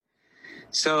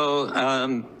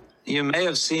So you may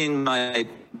have seen my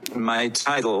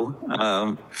title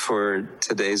for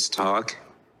today's talk.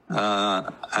 I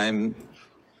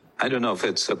don't know if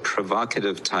it's a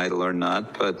provocative title or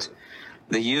not, but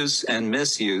the use and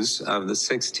misuse of the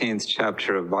 16th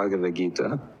chapter of Bhagavad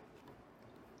Gita.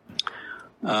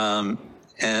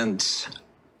 And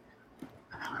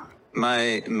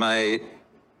my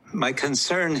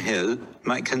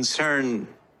concern,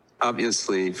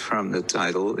 obviously, from the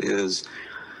title is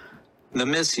the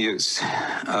misuse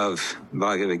of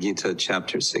Bhagavad Gita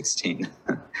chapter 16.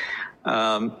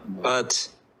 But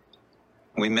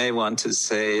we may want to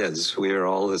say, as we are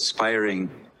all aspiring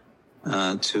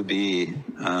to be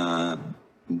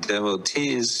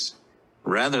devotees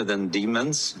rather than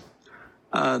demons,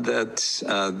 that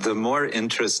the more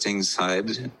interesting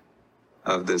side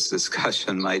of this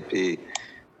discussion might be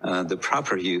the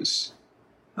proper use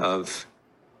of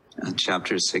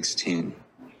chapter 16.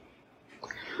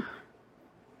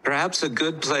 Perhaps a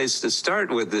good place to start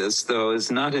with this, though,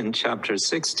 is not in chapter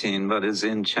 16, but is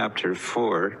in chapter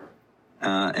 4.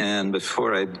 And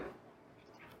before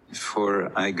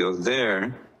I go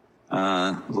there,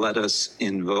 let us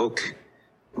invoke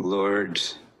Lord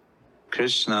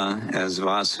Krishna as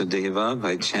Vasudeva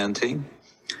by chanting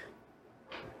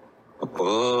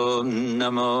Om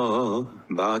Namo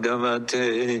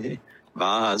Bhagavate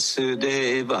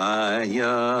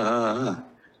Vasudevaya.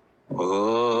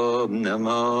 Om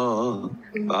Namo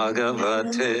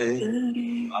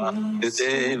Bhagavate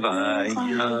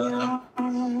Vasudevaya.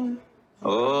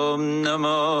 Om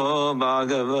Namo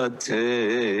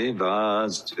Bhagavate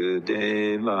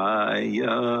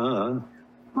Vasudevaya.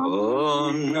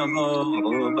 Om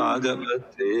Namo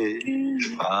Bhagavate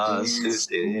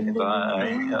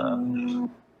Vasudevaya.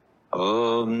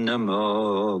 Om Namo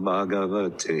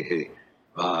Bhagavate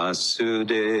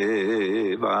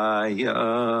Vasudevaya.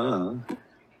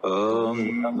 Om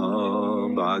Namo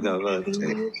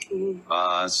Bhagavate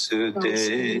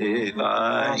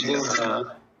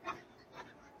Vasudevaya.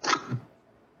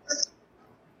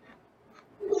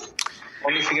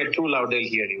 Only if you get too loud, they'll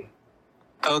hear you.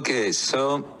 Okay,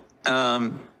 so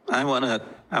I want to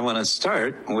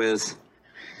start with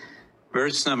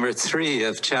verse number 3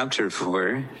 of chapter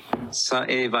 4. Sa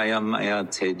evayam maya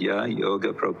tedya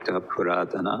yoga prokta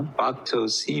puratana bhakto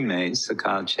sime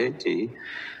sakacheti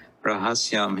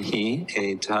rahasyam hi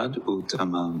etad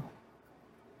uttamam.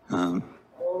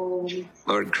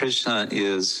 Lord Krishna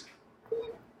is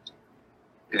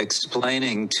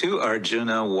explaining to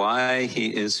Arjuna why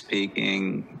he is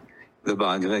speaking the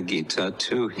Bhagavad Gita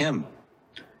to him.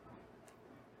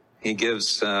 He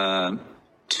gives 2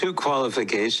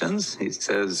 qualifications. He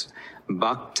says,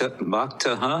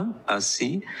 Bhaktaha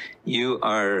asi, you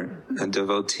are a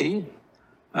devotee,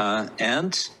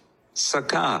 and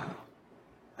Sakha,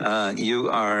 you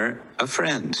are a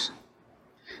friend.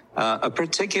 A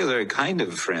particular kind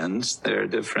of friends. There are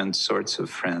different sorts of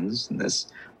friends.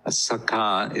 A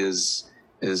Sakha is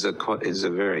a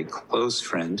very close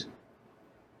friend.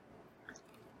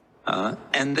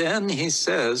 And then he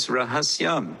says,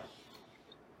 Rahasyam.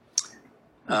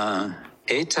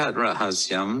 Etat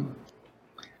Rahasyam,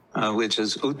 which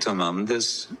is Uttamam,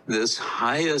 this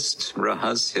highest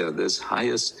Rahasya, this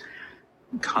highest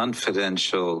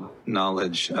confidential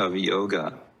knowledge of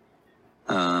yoga,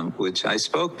 which I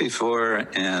spoke before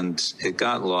and it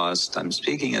got lost. I'm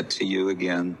speaking it to you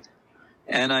again.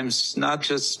 And I'm not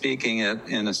just speaking it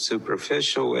in a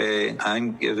superficial way,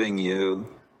 I'm giving you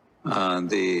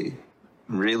the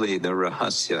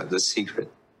rahasya, the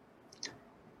secret.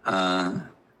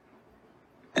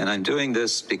 And I'm doing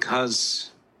this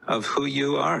because of who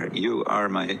you are. You are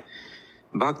my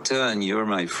bhakta and you're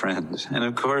my friend. And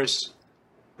of course,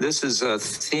 this is a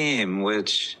theme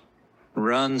which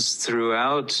runs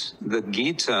throughout the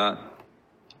Gita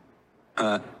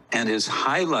and is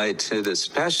highlighted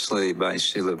especially by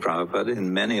Srila Prabhupada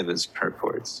in many of his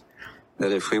purports.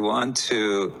 That if we want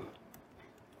to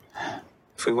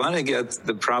get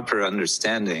the proper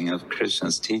understanding of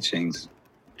Krishna's teachings,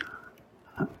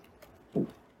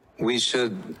 we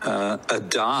should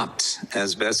adopt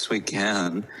as best we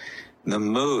can the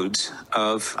mood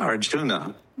of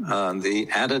Arjuna, the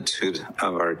attitude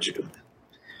of Arjuna,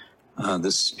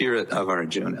 the spirit of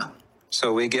Arjuna.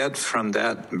 So we get from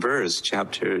that verse,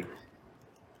 chapter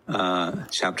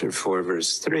 4,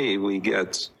 verse 3, we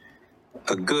get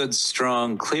a good,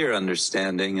 strong, clear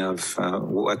understanding of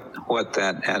what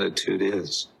that attitude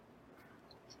is.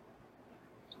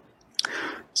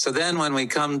 So then when we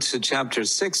come to chapter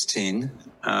 16,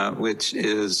 which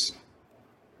is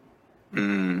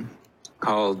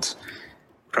called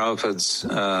Prabhupada's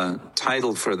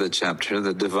title for the chapter,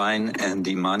 The Divine and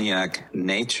Demoniac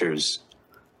Natures.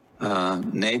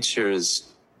 Nature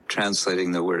is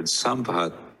translating the word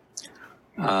sampat.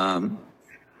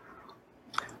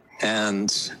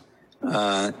 And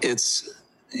it's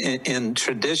in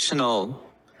traditional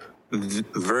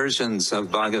versions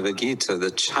of Bhagavad Gita,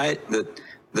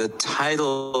 the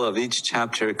title of each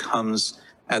chapter comes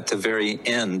at the very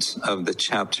end of the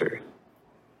chapter.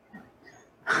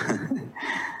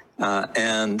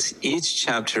 And each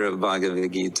chapter of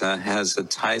Bhagavad Gita has a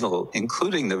title,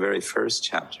 including the very first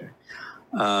chapter,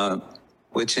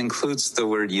 which includes the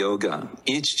word yoga.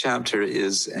 Each chapter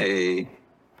is a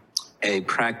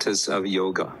practice of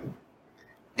yoga,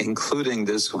 including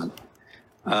this one.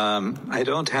 I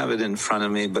don't have it in front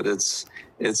of me, but it's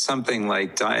something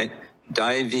like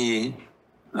Daiva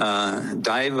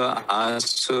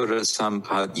Asura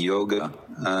Sampat Yoga,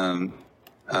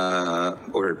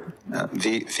 or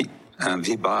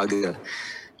Vibhaga,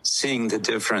 seeing the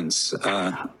difference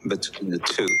between the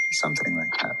two, something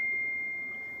like that.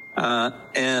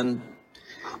 And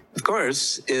of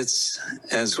course, it's,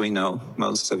 as we know,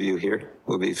 most of you here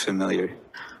will be familiar,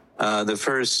 the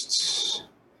first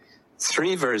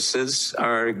 3 verses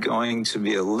are going to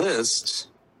be a list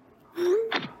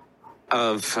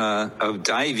of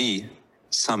Daivi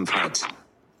Sampat.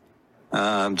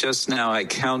 Just now I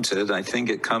counted, I think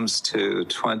it comes to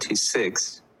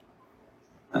 26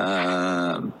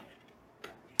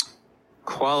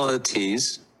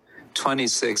 qualities,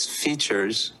 26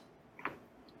 features,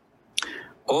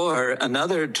 or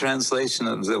another translation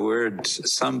of the word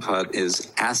sampat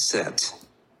is asset.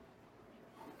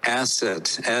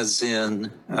 Asset, as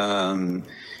in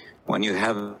when you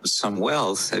have some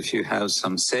wealth, if you have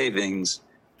some savings,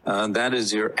 that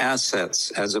is your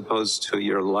assets as opposed to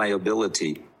your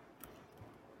liability.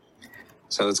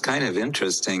 So it's kind of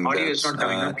interesting. Audio is not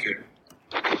coming up here.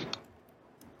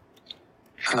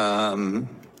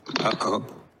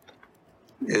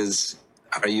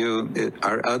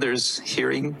 Are others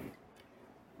hearing?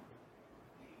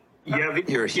 Yeah,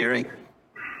 You're hearing?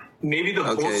 Maybe the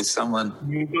Okay, host someone.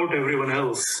 mute out everyone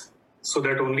else so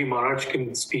that only Maharaj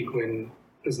can speak when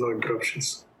there's no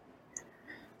interruptions.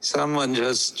 Someone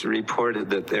just reported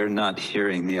that they're not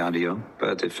hearing the audio,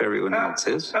 but if everyone else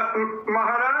is.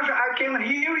 Maharaj, I can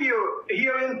hear you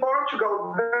here in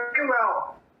Portugal very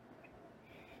well.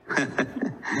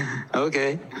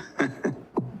 Okay.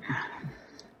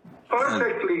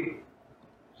 Perfectly.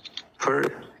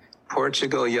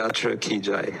 Portugal Yatra Ki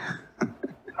Jai.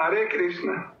 Hare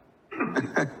Krishna.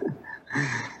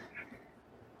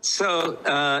 So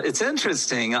it's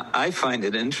interesting. I find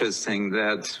it interesting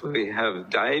that we have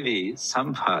Daivi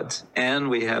Sampat and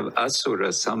we have Asura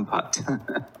Sampat.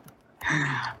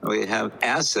 We have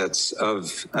assets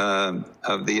of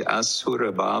the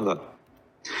Asura Bhava.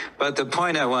 But the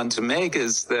point I want to make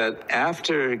is that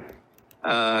after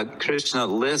Krishna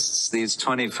lists these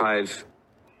 25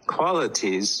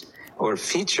 qualities or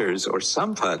features or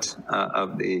sampat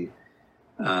of the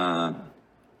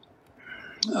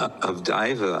of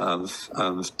Daiva,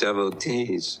 of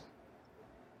devotees.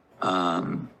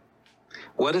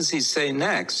 What does he say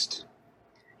next?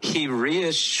 He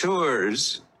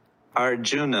reassures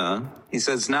Arjuna. He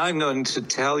says, now I'm going to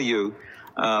tell you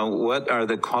what are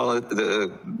the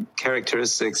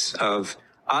characteristics of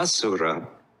Asura,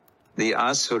 the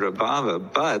Asura Bhava,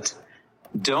 but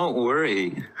don't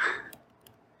worry.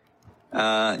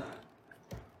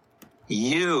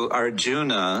 You,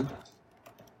 Arjuna,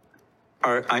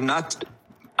 I'm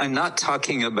not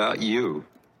talking about you.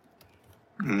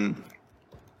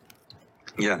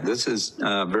 Yeah, this is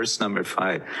verse number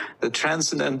 5. The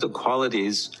transcendental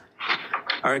qualities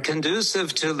are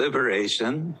conducive to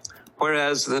liberation,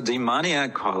 whereas the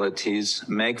demoniac qualities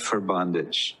make for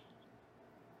bondage.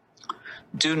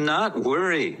 Do not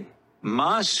worry.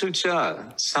 Ma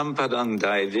shucha sampadang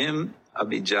daivim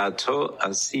abhijato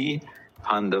asi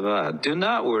Pandava. Do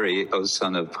not worry, O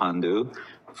son of Pandu,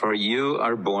 for you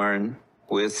are born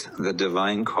with the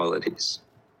divine qualities.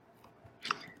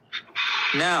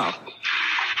 Now,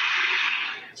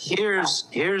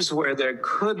 here's where there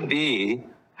could be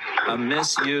a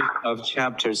misuse of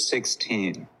chapter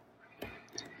 16.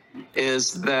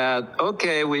 Is that,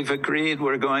 okay, we've agreed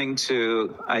we're going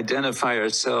to identify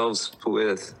ourselves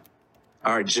with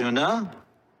Arjuna,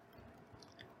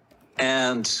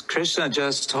 and Krishna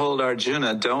just told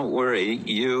Arjuna, don't worry,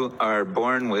 you are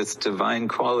born with divine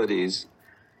qualities.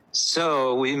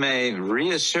 So we may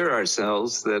reassure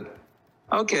ourselves that,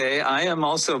 okay, I am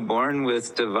also born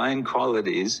with divine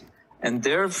qualities, and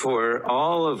therefore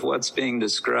all of what's being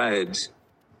described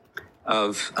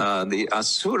of the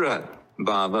Asura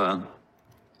Bhava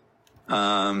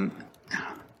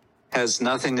has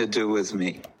nothing to do with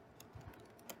me.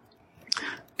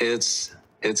 It's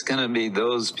going to be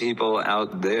those people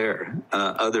out there,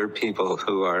 other people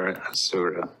who are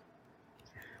asura.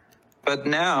 But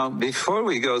now, before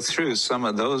we go through some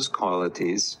of those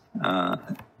qualities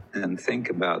and think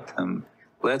about them,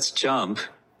 let's jump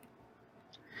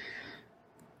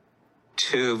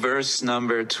to verse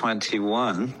number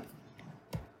 21,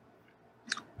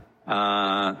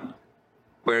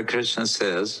 where Krishna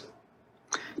says,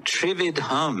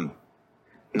 Trividham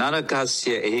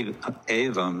narakasya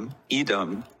evam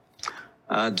idam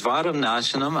dvaram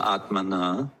nashanam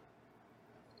atmana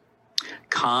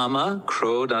kama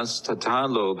krodas tata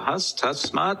lobhas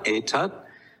tasmat etat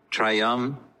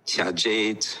trayam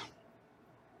tyajet.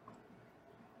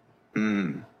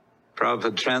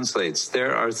 Prabhupada translates,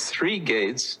 there are three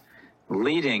gates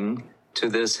leading to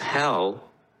this hell,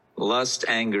 lust,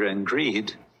 anger, and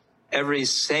greed. Every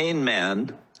sane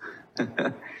man,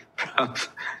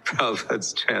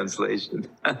 Prabhupada's translation,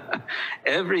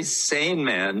 every sane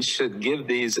man should give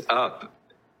these up.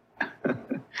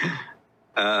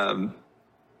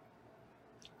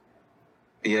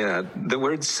 Yeah, the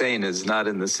word sane is not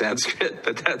in the Sanskrit,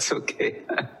 but that's okay.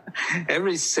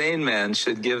 Every sane man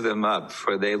should give them up,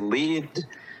 for they lead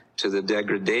to the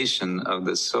degradation of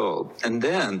the soul. And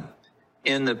then,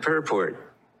 in the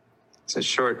purport, it's a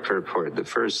short purport, the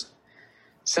first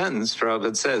sentence,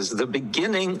 Prabhupada says, the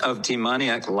beginning of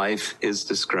demoniac life is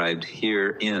described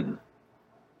herein.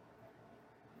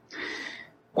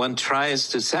 One tries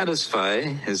to satisfy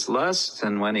his lust,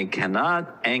 and when he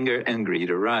cannot, anger and greed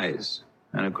arise.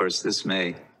 And of course, this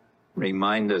may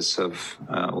remind us of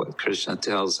what Krishna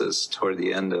tells us toward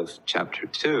the end of chapter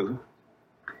 2.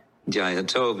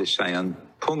 Jayato vishayan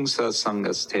pungsa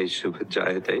sangasteshu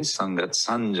vijayate sangat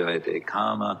sanjayate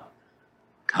kama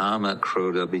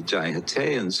kroda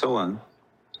vijayate, and so on.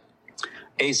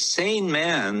 A sane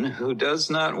man who does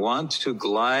not want to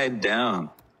glide down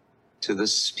to the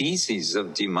species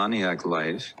of demoniac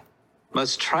life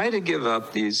must try to give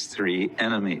up these three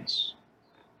enemies,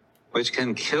 which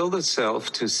can kill the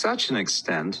self to such an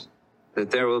extent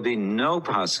that there will be no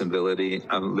possibility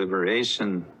of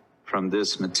liberation from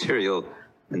this material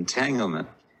entanglement.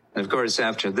 And of course,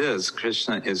 after this,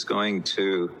 Krishna is going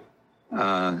to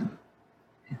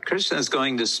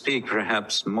speak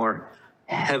perhaps more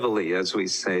heavily, as we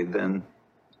say, than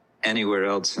anywhere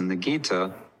else in the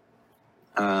Gita,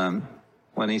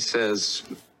 when he says,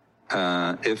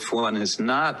 if one is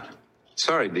not,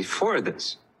 before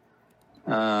this,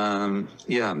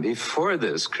 before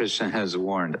this, Krishna has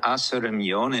warned, Asaram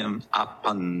yonim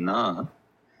apanna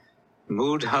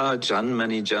mudha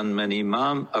janmani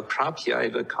mam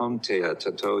aprapyaiva kaunteya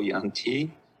tato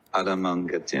yanti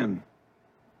adamangatim.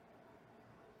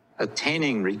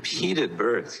 Attaining repeated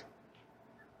birth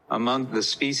among the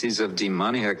species of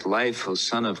demoniac life, O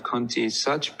son of Kunti,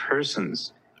 such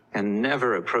persons can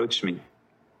never approach me.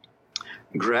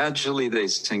 Gradually they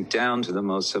sink down to the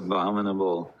most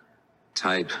abominable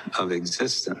type of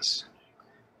existence.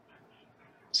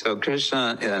 So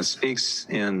Krishna speaks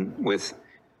with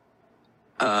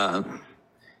a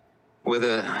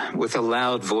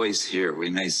loud voice here, we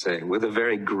may say, with a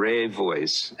very grave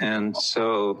voice. And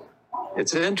so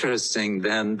it's interesting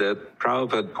then that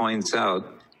Prabhupada points out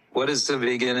what is the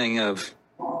beginning of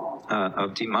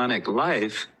demonic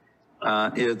life.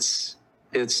 It's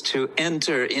to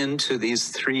enter into these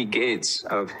three gates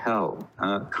of hell,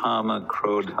 kama,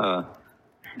 krodha,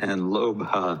 and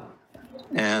lobha.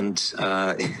 And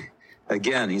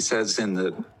again, he says in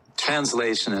the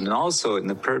translation and also in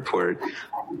the purport,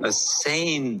 a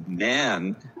sane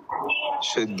man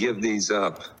should give these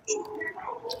up.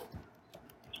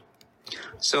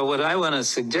 So what I want to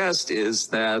suggest is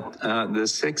that the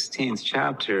 16th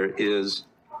chapter is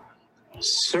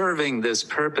serving this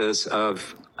purpose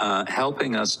of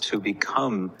helping us to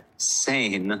become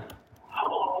sane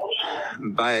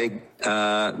by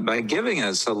giving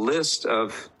us a list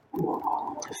of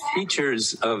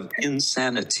features of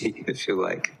insanity, if you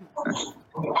like.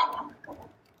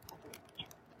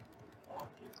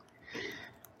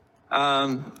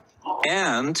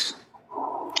 And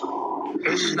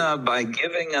Krishna, by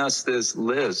giving us this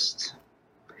list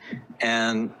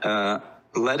and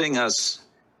letting us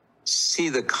see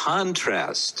the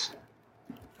contrast,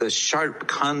 the sharp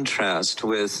contrast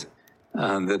with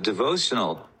the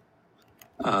devotional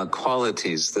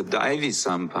qualities, the Daivi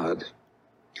Sampad,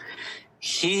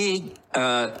 he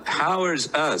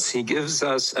powers us, he gives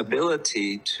us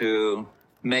ability to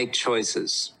make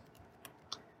choices.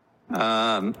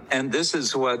 And this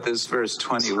is what this verse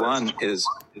 21 is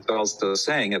is also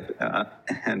saying,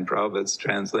 and Prabhupada's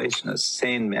translation, a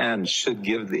sane man should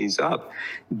give these up.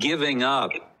 Giving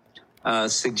up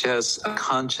suggests a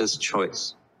conscious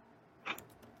choice.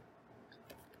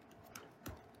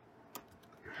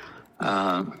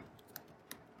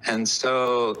 And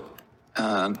so,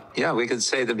 we could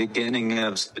say the beginning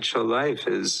of spiritual life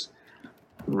is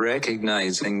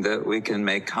recognizing that we can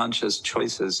make conscious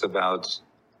choices about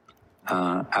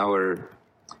our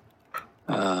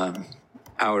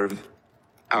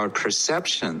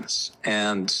perceptions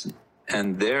and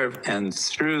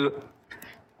through,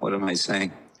 what am I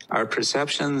saying? Our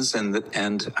perceptions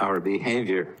and our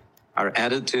behavior, our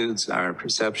attitudes, our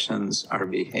perceptions, our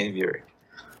behavior.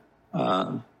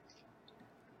 And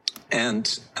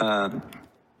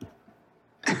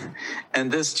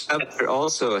this chapter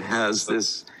also has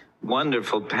this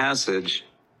wonderful passage.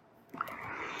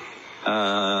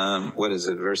 What is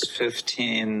it? Verse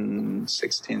 15,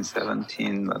 16,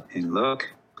 17. Let me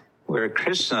look. Where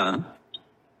Krishna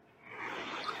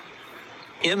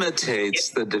imitates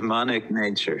the demonic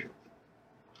nature.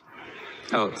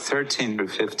 13 to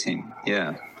 15.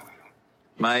 Yeah.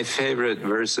 My favorite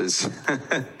verses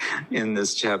in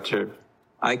this chapter.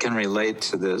 I can relate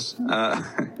to this.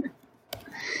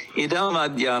 Idam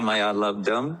adya maya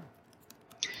labdam,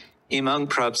 imam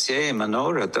prapsye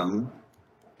manoratam,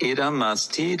 idam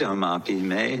astidam api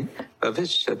me,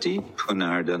 bhavishyati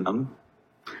punardanam.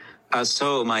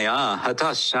 Aso maya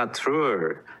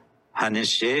hatashatrur,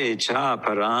 hanishye cha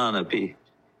paranapi,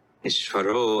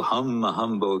 ishvaro ham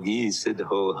bogi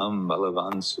siddho ham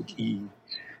balavan sukhi,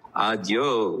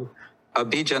 adyo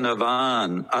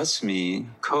abhijanavan asmi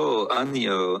ko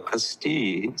anyo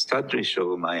asti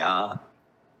sadrisho maya.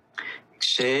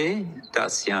 Kshe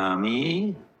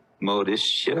dasyami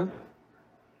modishya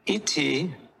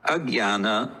iti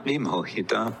agyana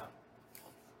vimohita.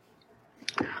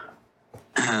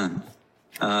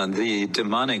 The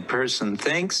demonic person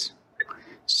thinks,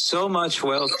 so much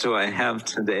wealth do I have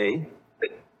today,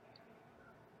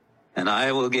 and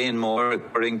I will gain more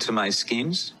according to my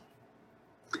schemes.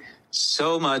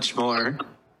 So much more.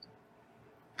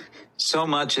 So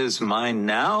much is mine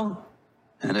now,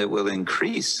 and it will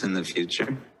increase in the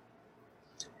future.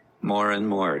 More and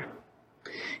more.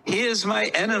 He is my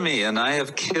enemy, and I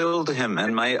have killed him,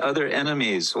 and my other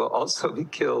enemies will also be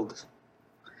killed.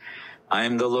 I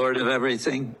am the Lord of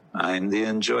everything. I am the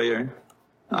enjoyer.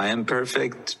 I am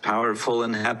perfect, powerful,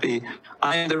 and happy.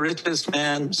 I am the richest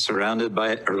man, surrounded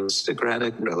by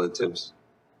aristocratic relatives.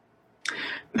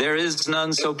 There is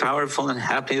none so powerful and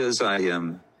happy as I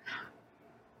am.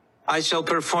 I shall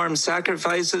perform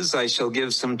sacrifices, I shall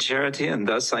give some charity, and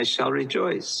thus I shall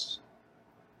rejoice.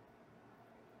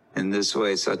 In this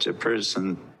way, such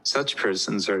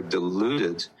persons are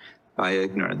deluded by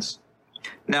ignorance.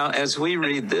 Now, as we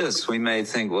read this, we may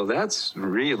think, well, that's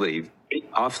really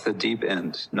off the deep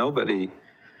end. Nobody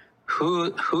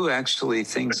who actually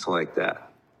thinks like that.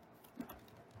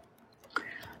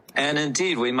 And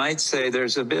indeed, we might say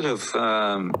there's a bit of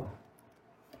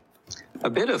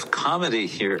comedy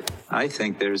here. I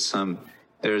think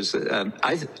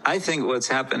I think what's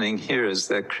happening here is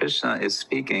that Krishna is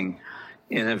speaking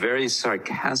in a very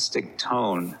sarcastic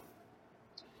tone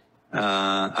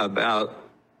about,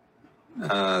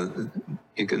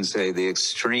 you can say, the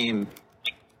extreme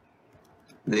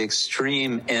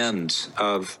end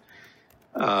of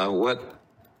what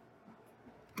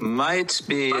might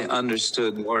be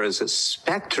understood more as a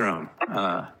spectrum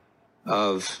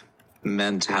of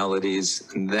mentalities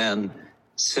than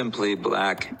simply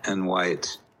black and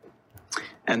white.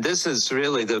 And this is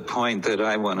really the point that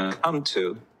I want to come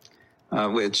to,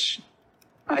 which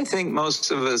I think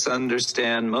most of us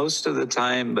understand most of the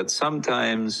time, but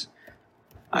sometimes,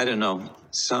 I don't know,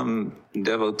 some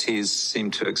devotees seem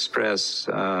to express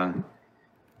a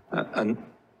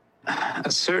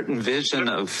certain vision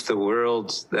of the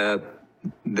world that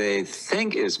they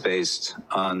think is based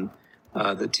on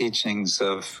the teachings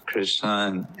of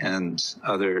Krishna and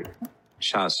other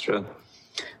Shastra,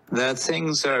 that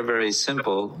things are very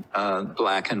simple,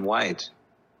 black and white.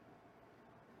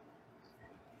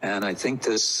 And I think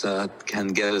this can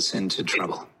get us into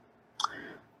trouble.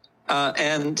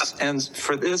 And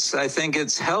for this, I think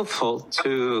it's helpful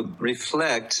to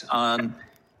reflect on.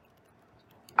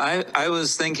 I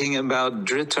was thinking about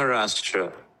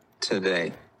Dhritarashtra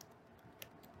today.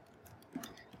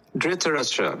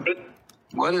 Dhritarashtra.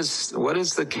 What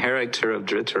is the character of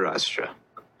Dhritarashtra?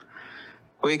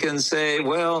 We can say,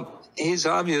 well, he's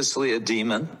obviously a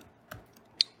demon,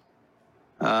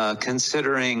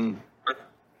 considering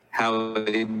how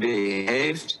he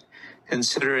behaved,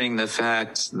 considering the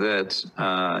fact that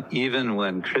even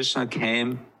when Krishna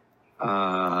came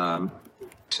to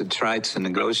try to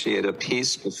negotiate a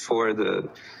peace before the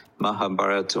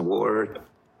Mahabharata war.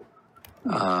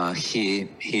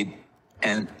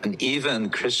 And even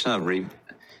Krishna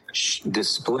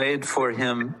displayed for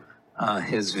him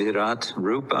his Virat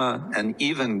Rupa, and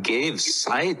even gave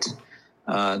sight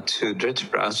to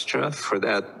Dhritarashtra for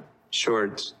that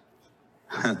short,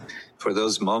 for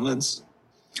those moments.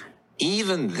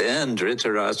 Even then,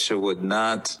 Dhritarashtra would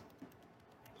not,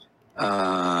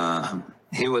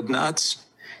 he would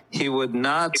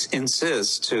not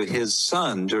insist to his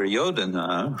son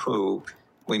Duryodhana, who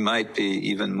we might be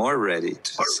even more ready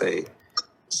to say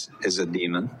is a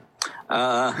demon.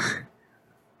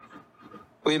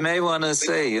 We may want to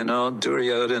say,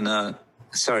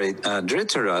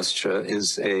 Dhritarashtra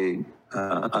is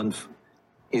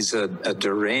he's a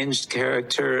deranged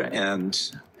character,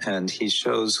 and he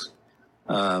shows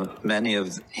many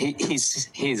of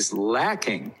he's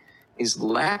lacking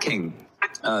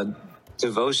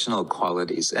devotional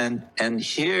qualities, and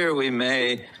here we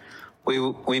may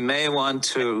want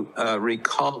to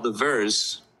recall the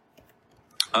verse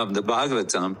of the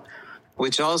Bhagavatam,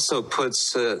 which also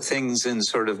puts things in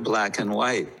sort of black and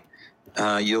white.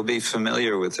 You'll be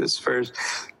familiar with this verse.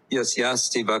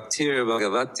 Yasyasti bhaktir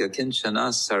bhagavatya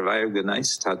kinchana sarvair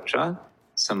gunais tatra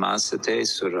samasate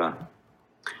sura.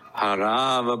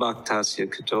 Harava bhaktasya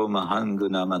kato mahan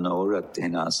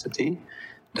gunamanorattenasati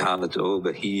dhavato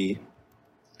bahi.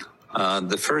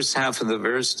 The first half of the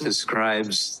verse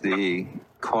describes the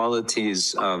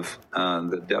qualities of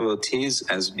the devotees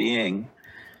as being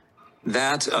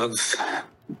that of,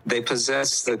 they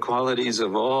possess the qualities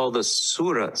of all the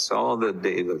suras, all the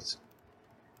devas.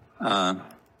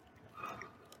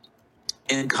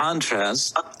 In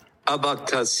contrast,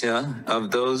 abhaktasya,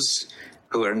 of those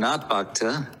who are not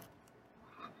bhakta,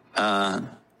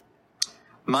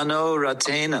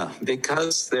 manoratena,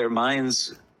 because their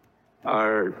minds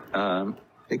are,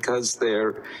 because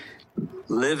they're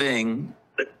living,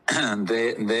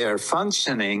 they are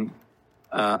functioning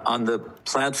on the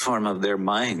platform of their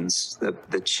minds,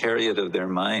 the chariot of their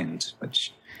mind,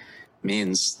 which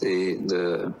means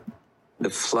the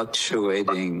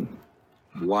fluctuating,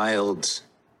 wild,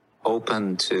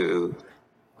 open to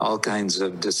all kinds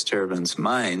of disturbance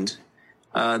mind.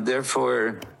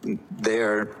 Therefore, they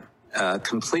are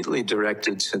completely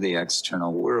directed to the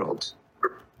external world.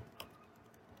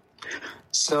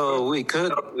 So we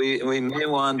may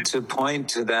want to point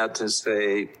to that to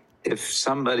say, if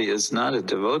somebody is not a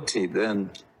devotee, then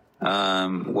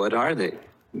what are they?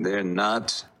 They're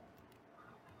not,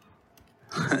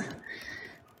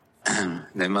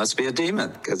 they must be a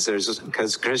demon, because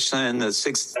Krishna in the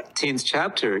 16th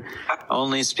chapter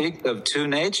only speaks of two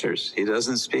natures. He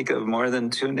doesn't speak of more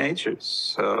than two natures.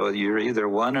 So you're either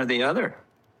one or the other.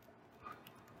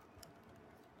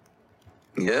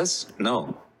 Yes?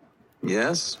 No.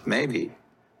 Yes? Maybe.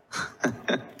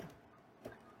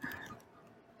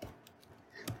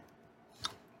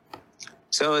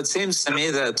 So it seems to me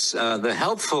that the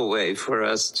helpful way for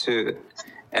us to,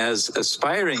 as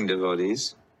aspiring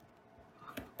devotees,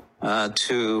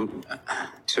 to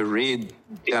read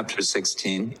chapter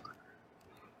 16,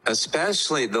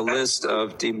 especially the list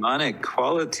of demonic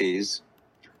qualities,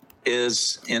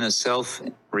 is in a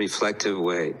self-reflective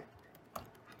way.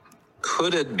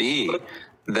 Could it be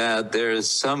that there is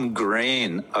some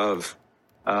grain of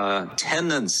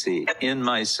tendency in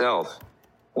myself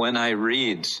when I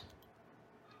read,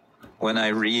 well,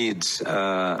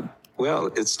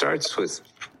 it starts with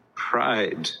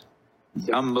pride.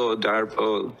 Dambo,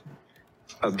 darpo,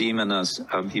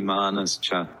 abhimanas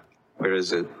cha. Where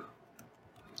is it?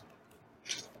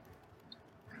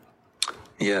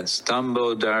 Yes,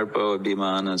 dambo, darpo,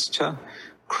 abhimanas cha.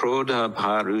 Krodha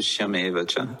bharushyam eva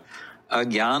cha.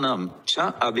 Agyanam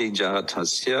cha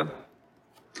abhijatasya.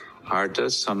 Artha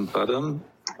sampadam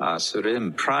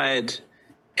asurim. Pride,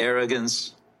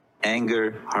 arrogance,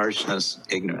 anger, harshness,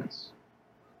 ignorance.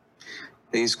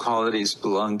 These qualities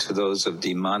belong to those of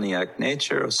demoniac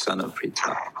nature, O son of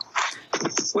Pritha.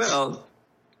 Well,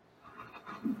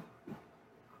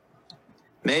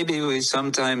 maybe we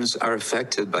sometimes are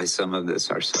affected by some of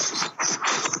this ourselves.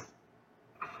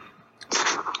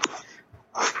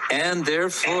 And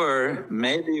therefore,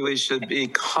 maybe we should be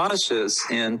cautious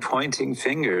in pointing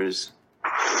fingers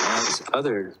at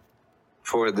others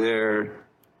for their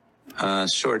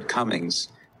shortcomings.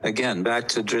 Again, back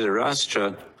to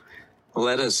Dhritarashtra,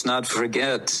 let us not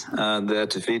forget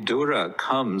that Vidura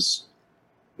comes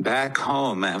back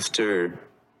home after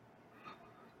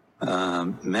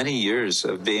many years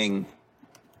of being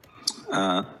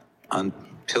on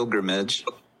pilgrimage,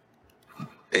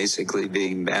 basically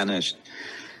being banished,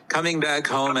 coming back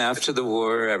home after the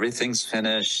war, everything's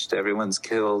finished, everyone's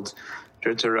killed.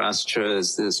 Dhritarashtra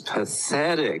is this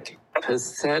pathetic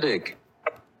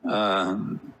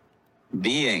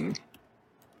being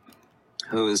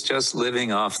who is just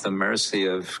living off the mercy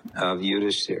of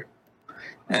Yudhishthira.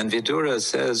 And Vidura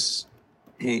says,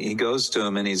 he goes to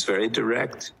him and he's very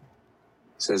direct.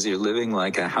 Says, you're living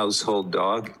like a household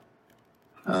dog.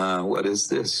 What is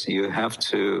this? You have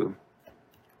to,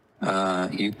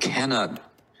 you cannot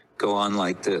go on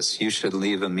like this. You should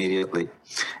leave immediately.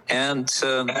 And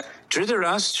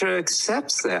Dhritarashtra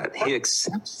accepts that. He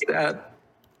accepts that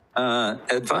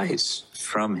advice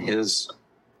from his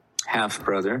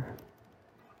half-brother.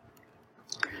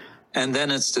 And then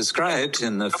it's described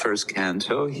in the first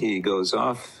canto. He goes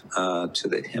off to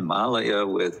the Himalaya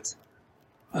with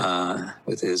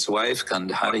his wife,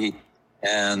 Gandhari,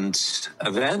 and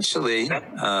eventually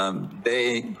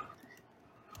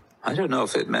I don't know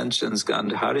if it mentions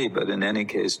Gandhari, but in any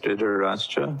case,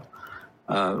 Dhritarashtra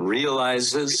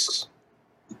realizes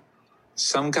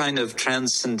some kind of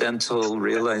transcendental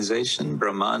realization,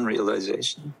 Brahman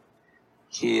realization.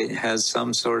 He has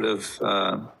some sort of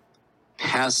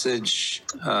passage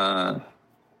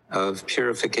of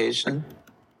purification.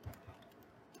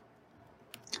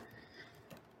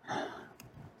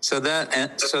 So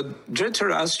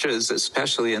Dhritarashtra is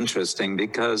especially interesting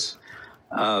because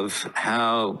of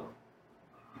how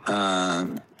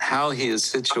he is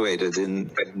situated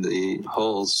in the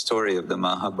whole story of the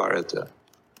Mahabharata.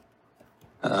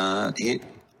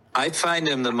 I find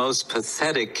him the most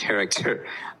pathetic character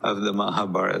of the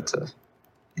Mahabharata.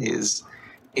 He's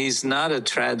not a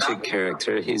tragic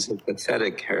character, he's a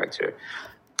pathetic character.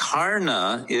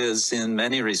 Karna is in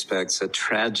many respects a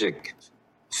tragic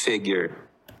figure.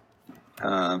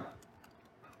 But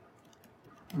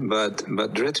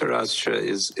Dhritarashtra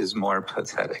is more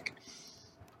pathetic.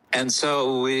 And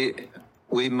so we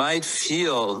might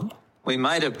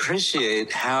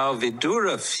appreciate how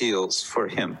Vidura feels for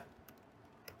him.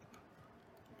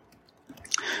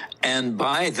 And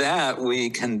by that,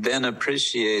 we can then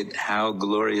appreciate how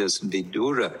glorious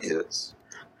Vidura is.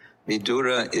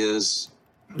 Vidura is,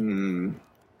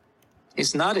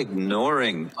 he's not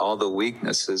ignoring all the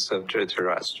weaknesses of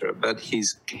Dhritarashtra, but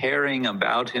he's caring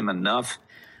about him enough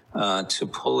to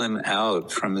pull him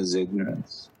out from his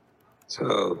ignorance.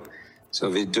 So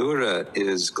Vidura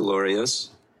is glorious.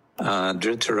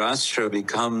 Dhritarashtra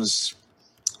becomes,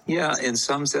 in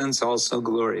some sense, also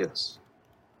glorious.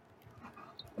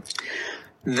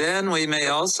 Then we may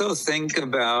also think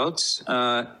about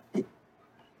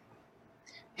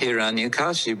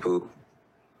Hiranyakashipu.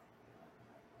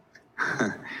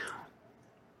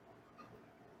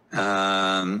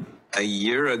 A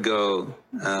year ago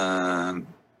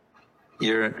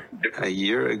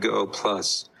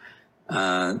plus,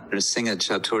 Nrsimha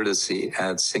Chaturdasi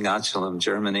at Singhachalam,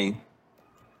 Germany.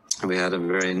 We had a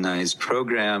very nice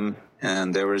program,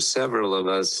 and there were several of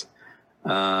us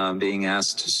being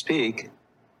asked to speak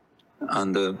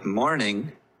on the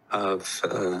morning of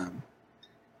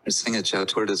Nrsimha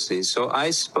Chaturdasi. So I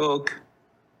spoke.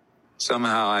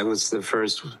 Somehow I was the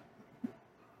first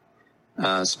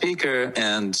speaker,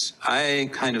 and I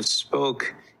kind of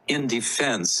spoke in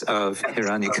defense of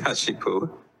Hiranyakashipu.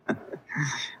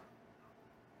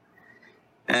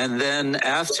 And then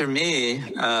after me,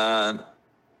 I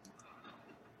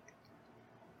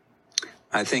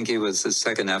think he was the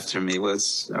second after me, or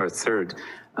third,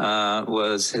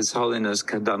 was His Holiness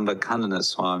Kadamba Kanana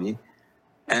Swami.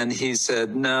 And he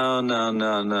said, no,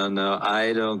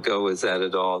 I don't go with that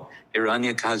at all.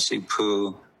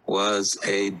 Hiranyakashipu was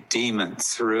a demon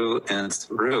through and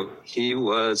through. He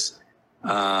was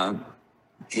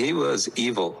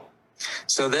evil.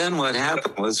 So then what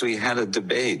happened was we had a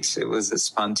debate. It was a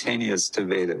spontaneous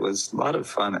debate. It was a lot of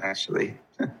fun, actually.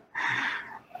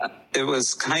 It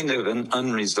was kind of an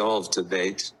unresolved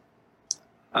debate.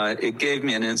 It gave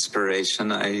me an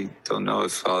inspiration. I don't know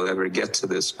if I'll ever get to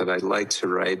this, but I'd like to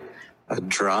write a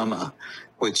drama,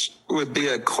 which would be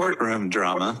a courtroom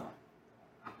drama.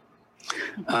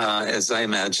 As I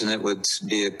imagine, it would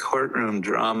be a courtroom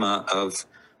drama of,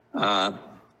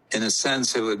 in a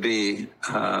sense, it would be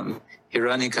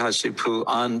Hiranyakashipu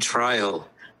on trial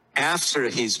after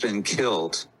he's been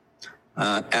killed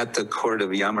at the court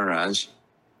of Yamaraj,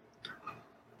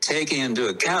 taking into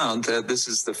account that this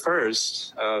is the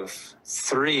first of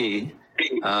 3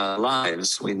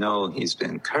 lives. We know he's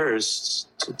been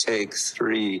cursed to take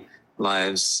 3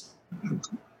 lives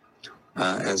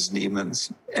as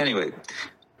demons. Anyway,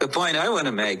 the point I want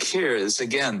to make here is,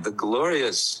 again, the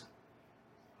glorious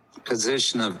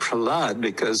position of Prahlad,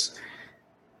 because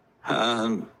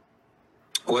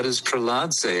what does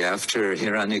Prahlad say after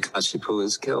Hiranyakashipu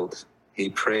is killed? He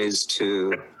prays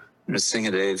to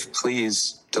Nrsingadev,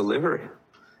 please deliver him.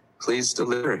 Please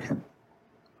deliver him.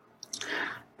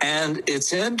 And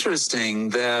it's interesting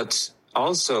that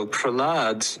also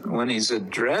Prahlad, when he's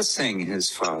addressing his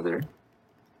father,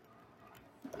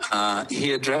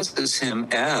 he addresses him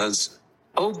as,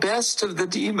 "O best of the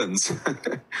demons,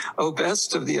 O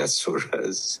best of the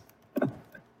asuras."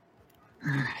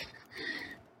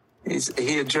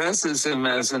 He addresses him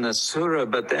as an asura,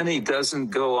 but then he doesn't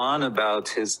go on about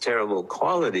his terrible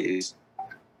qualities.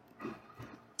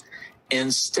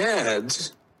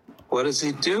 Instead, what does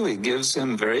he do? He gives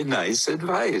him very nice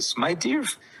advice. My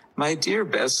dear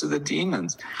best of the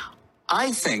demons,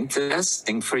 I think the best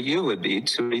thing for you would be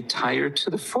to retire to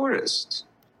the forest.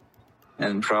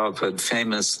 And Prabhupada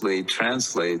famously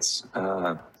translates,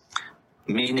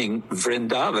 meaning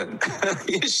Vrindavan.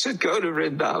 You should go to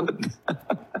Vrindavan.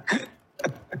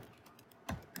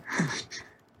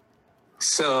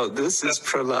 So this is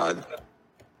Prahlad.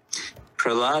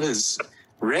 Prahlad is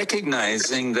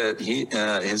recognizing that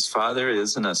his father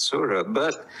is an asura,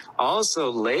 but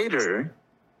also later,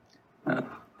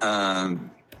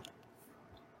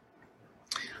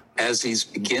 as he's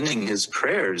beginning his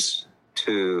prayers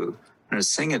to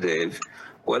Nrsingadev,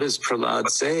 what does Prahlad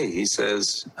say? He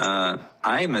says,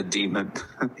 I'm a demon.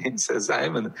 He says, I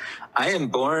am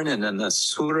born in an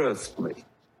asura family.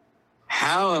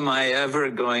 How am I ever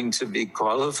going to be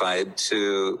qualified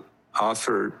to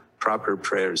offer proper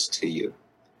prayers to you?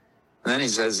 And then he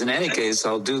says, in any case,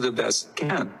 I'll do the best I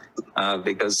can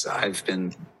because I've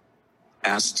been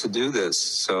asked to do this.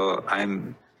 So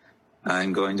I'm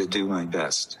going to do my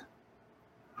best.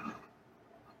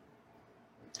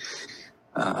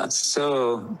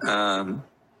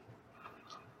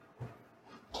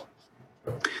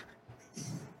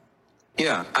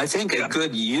 Yeah, I think a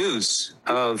good use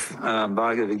of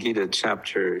Bhagavad Gita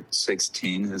chapter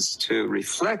 16 is to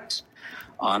reflect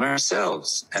on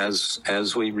ourselves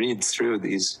as we read through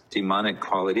these demonic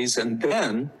qualities, and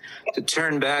then to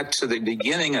turn back to the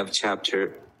beginning of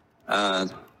chapter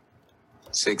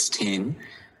 16,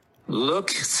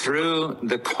 look through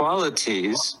the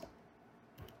qualities.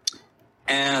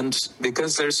 And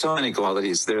because there's so many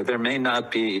qualities there may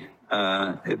not be,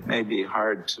 it may be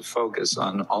hard to focus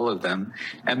on all of them.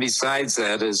 And besides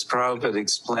that, as Prabhupada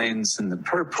explains in the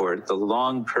purport, the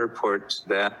long purport,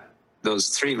 that those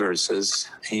 3 verses,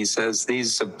 he says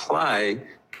these apply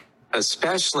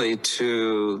especially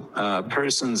to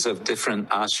persons of different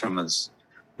ashramas.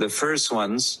 The first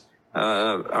ones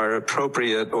are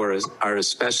appropriate or are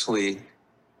especially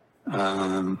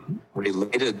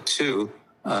related to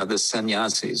the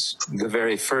sannyasis. The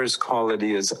very first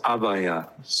quality is abhaya.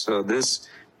 So this,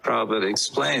 Prabhupada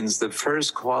explains, the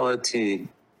first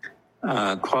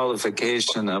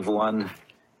qualification of a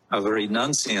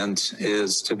renunciant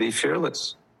is to be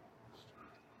fearless,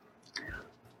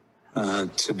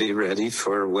 to be ready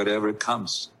for whatever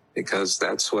comes, because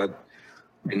that's what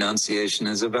renunciation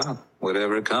is about.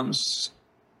 Whatever comes,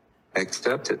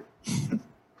 accept it.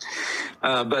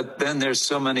 But then there's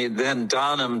so many, then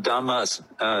dhanam, dhamma,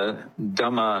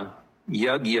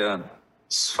 yagya,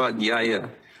 svadhyaya.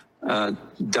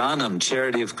 Dhanam,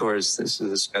 charity, of course, this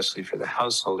is especially for the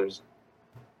householders.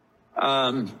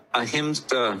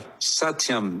 Ahimsa,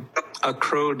 satyam,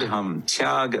 akrodham,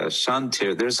 tyaga,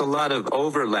 shantir. There's a lot of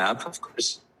overlap, of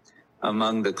course,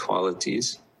 among the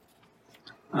qualities.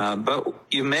 But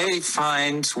we may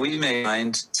find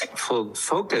full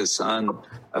focus on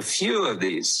a few of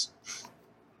these,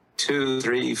 2,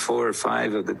 3, 4,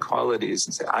 5 of the qualities,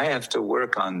 and say, I have to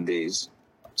work on these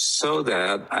so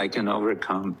that I can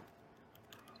overcome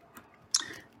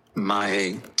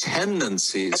my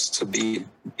tendencies to be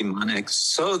demonic,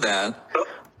 so that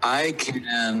I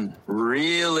can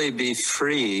really be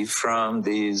free from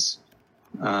these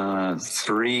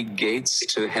 3 gates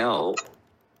to hell,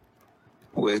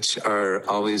 which are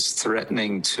always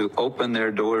threatening to open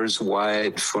their doors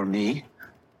wide for me.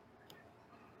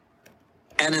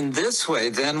 And in this way,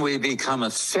 then we become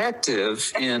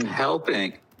effective in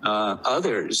helping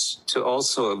others to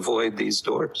also avoid these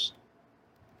doors.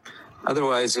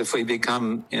 Otherwise, if we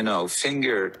become,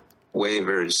 finger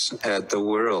wavers at the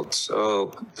world,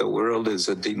 so the world is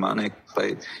a demonic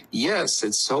place. Yes,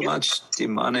 it's so much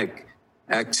demonic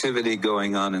activity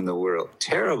going on in the world.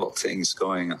 Terrible things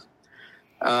going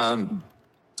on.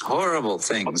 Horrible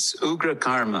things. Ugra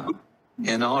karma,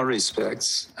 in all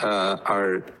respects,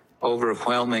 are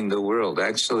overwhelming the world.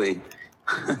 Actually,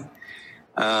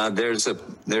 there's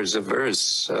a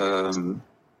verse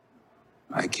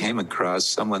I came across.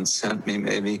 Someone sent me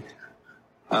maybe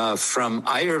from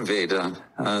Ayurveda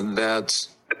that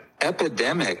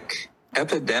epidemics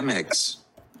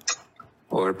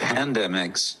or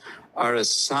pandemics are a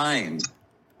sign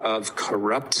of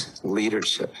corrupt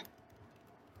leadership.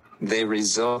 They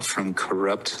result from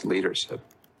corrupt leadership.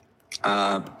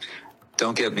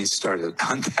 Don't get me started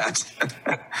on that.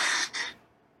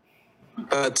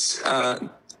 But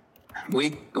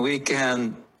we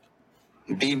can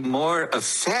be more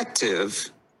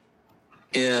effective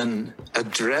in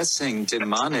addressing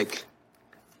demonic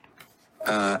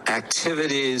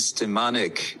activities,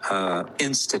 demonic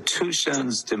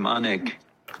institutions, demonic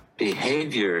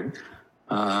behavior,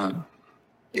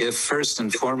 if first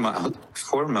and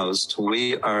foremost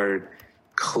we are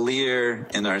clear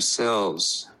in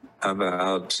ourselves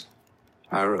about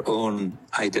our own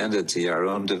identity, our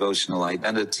own devotional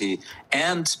identity,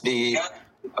 and be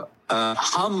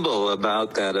humble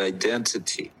about that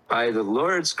identity. By the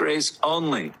Lord's grace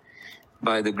only,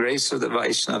 by the grace of the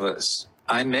Vaishnavas,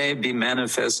 I may be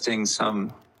manifesting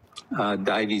some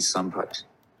Daivi Sampat.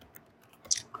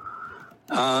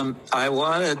 I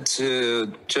wanted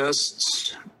to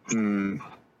just,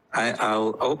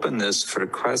 I'll open this for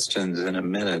questions in a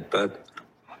minute, but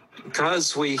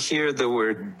because we hear the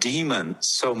word demon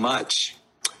so much,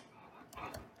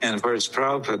 and of course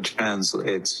Prabhupada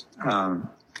translates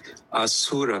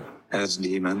asura as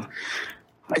demon,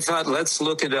 I thought let's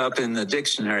look it up in the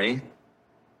dictionary.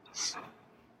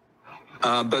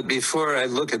 But before I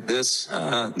look at this,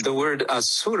 the word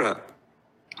asura,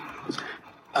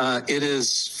 it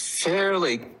is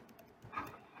fairly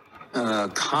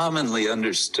commonly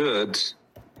understood,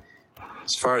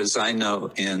 as far as I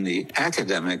know, in the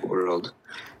academic world,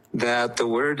 that the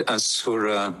word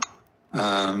asura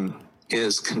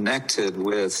is connected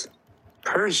with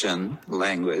Persian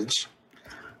language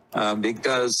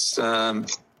because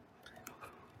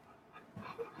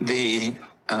the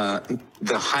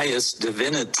highest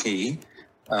divinity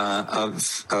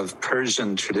of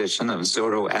Persian tradition, of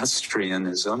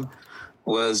Zoroastrianism,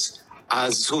 was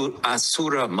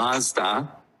Asura Mazda.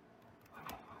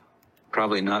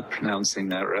 Probably not pronouncing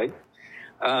that right.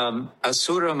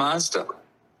 Asura Mazda.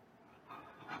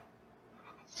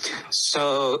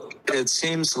 So it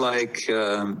seems like,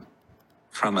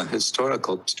 from a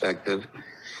historical perspective,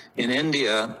 in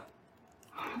India,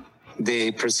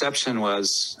 the perception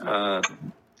was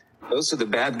those are the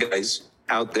bad guys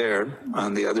out there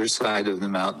on the other side of the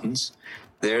mountains.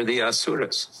 They're the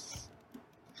asuras.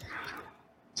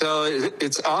 So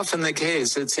it's often the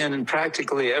case, it's in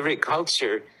practically every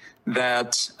culture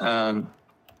that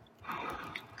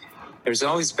there's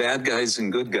always bad guys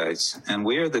and good guys, and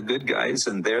we are the good guys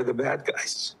and they're the bad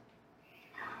guys.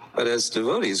 But as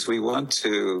devotees, we want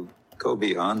to go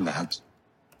beyond that.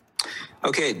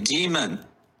 Okay, demon.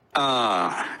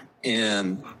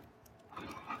 In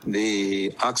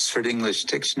the Oxford English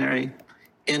Dictionary,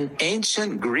 in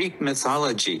ancient Greek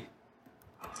mythology,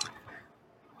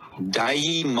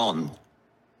 daimon,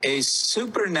 a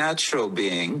supernatural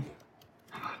being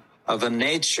of a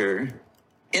nature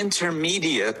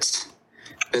intermediate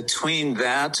between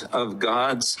that of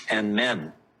gods and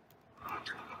men,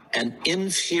 an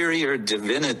inferior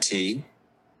divinity,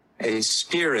 a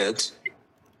spirit,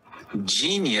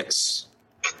 genius,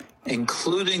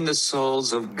 including the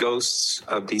souls of ghosts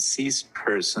of deceased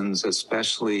persons,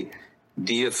 especially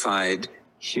deified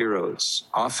heroes,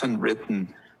 often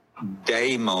written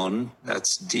daimon,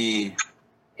 that's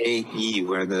D-A-E,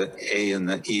 where the A and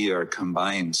the E are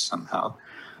combined somehow,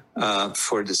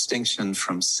 for distinction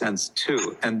from sense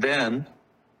two. And then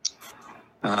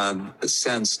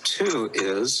sense two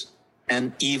is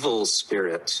an evil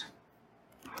spirit.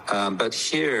 But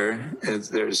here,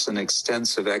 there's an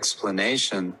extensive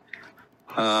explanation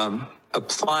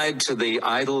applied to the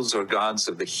idols or gods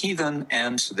of the heathen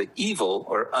and to the evil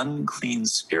or unclean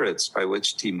spirits by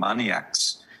which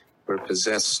demoniacs were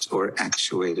possessed or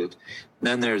actuated.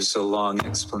 Then there's a long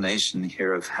explanation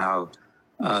here of how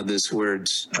this word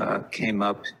came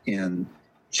up in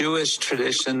Jewish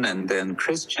tradition and then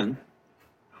Christian,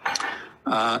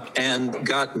 and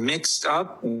got mixed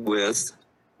up with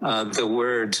the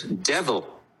word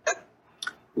devil,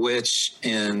 which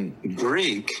in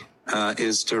Greek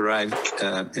is derived,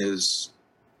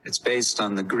 it's based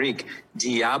on the Greek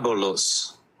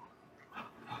diabolos.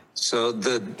 So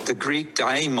the Greek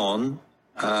daimon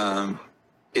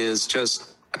is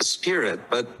just a spirit,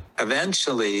 but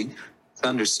eventually it's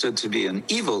understood to be an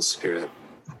evil spirit.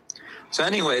 So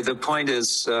anyway, the point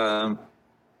is,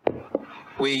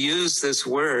 we use this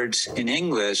word in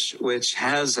English, which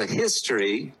has a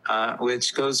history,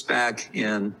 which goes back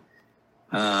in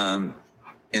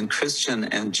Christian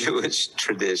and Jewish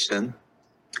tradition.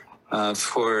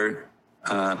 for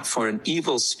an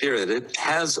evil spirit, it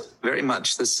has very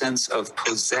much the sense of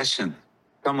possession.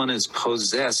 Someone is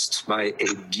possessed by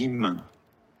a demon.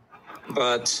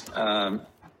 But,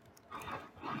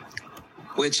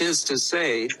 which is to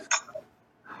say,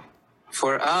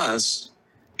 for us,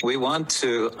 we want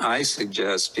to, I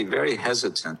suggest, be very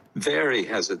hesitant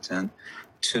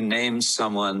to name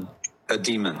someone a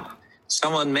demon.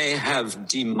 Someone may have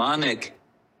demonic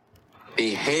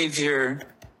behavior,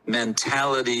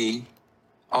 mentality,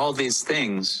 all these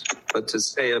things, but to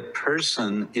say a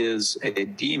person is a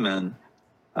demon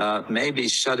may be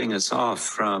shutting us off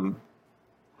from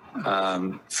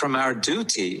our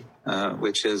duty,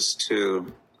 which is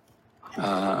to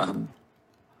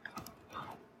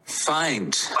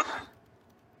find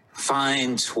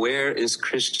where is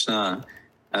Krishna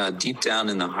deep down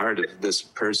in the heart of this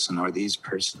person or these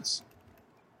persons.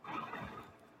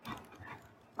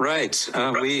 Right,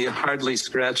 we hardly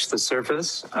scratched the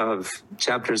surface of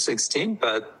chapter 16,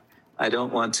 but I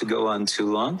don't want to go on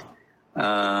too long.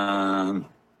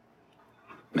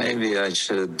 Maybe I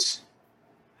should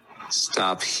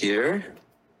stop here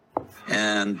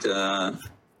and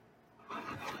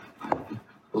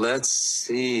let's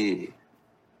see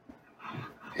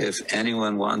if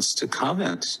anyone wants to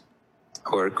comment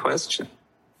or question.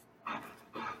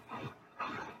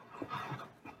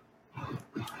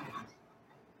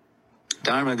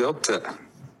 Dharmagupta.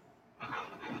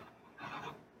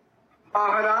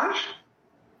 Maharaj?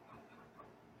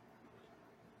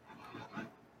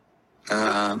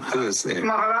 Who is there?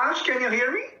 Maharaj, can you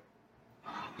hear me?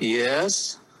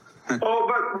 Yes. But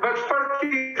first,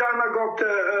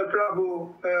 Dharmagupta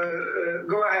Prabhu,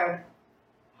 go ahead.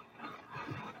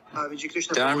 Vijay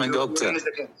Krishna. Dharmagupta.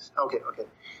 Okay.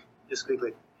 Just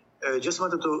quickly. Just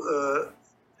wanted to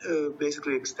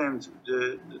basically extend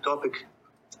the topic.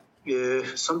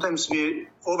 Sometimes we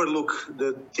overlook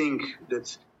the thing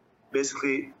that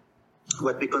basically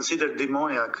what we consider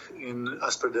demoniac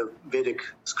as per the Vedic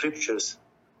scriptures.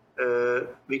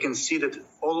 We can see that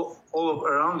all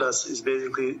around us is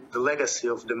basically the legacy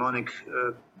of demonic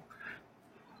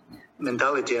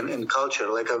mentality and culture.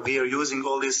 Like we are using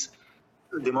all these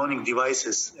demonic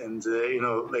devices and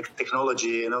like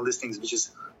technology and all these things,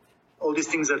 all these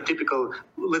things are typical.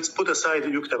 Let's put aside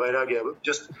Yukta Vairagya.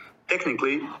 Just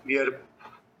technically, we are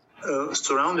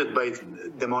surrounded by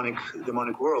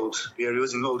demonic world. We are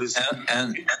using all these,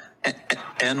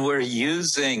 and we're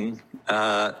using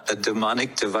a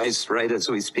demonic device right as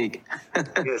we speak.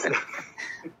 Yes.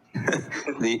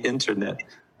 The internet.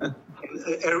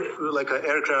 Like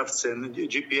aircrafts and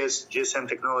GPS, GSM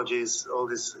technologies, all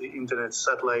these internet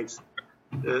satellites.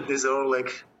 These are all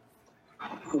like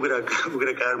Ugra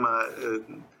Karma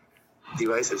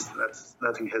devices.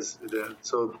 Nothing has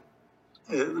so.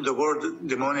 The word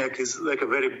demoniac is like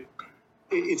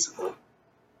it's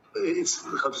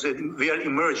how to say, we are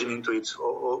emerging into it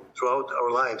all throughout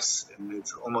our lives, and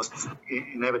it's almost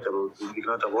inevitable. We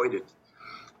cannot avoid it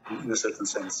in a certain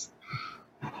sense.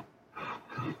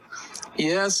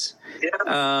 Yes.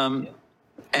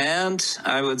 And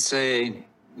I would say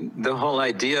the whole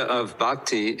idea of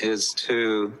bhakti is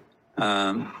to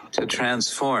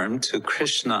transform, to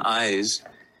Krishna-ize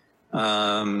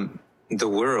the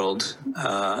world,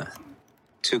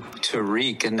 to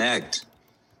reconnect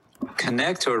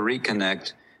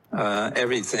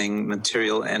everything,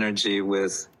 material energy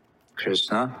with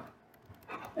Krishna.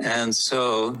 And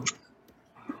so,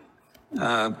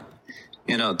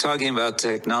 talking about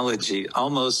technology,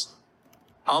 almost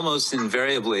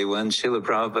invariably when Srila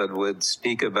Prabhupada would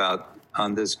speak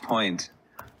on this point,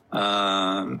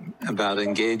 about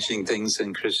engaging things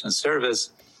in Krishna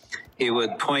service, he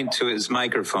would point to his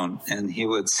microphone and he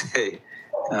would say,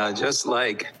 just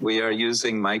like we are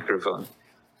using microphone,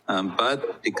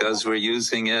 but because we're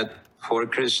using it for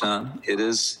Krishna, it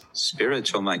is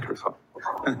spiritual microphone.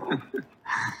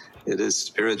 It is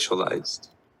spiritualized.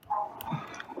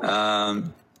 But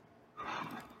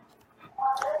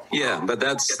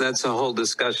that's a whole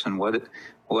discussion. What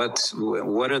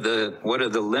are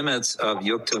the limits of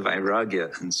Yukta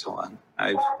Vairagya and so on?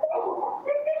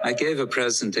 I gave a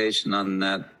presentation on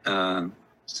that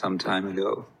some time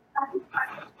ago.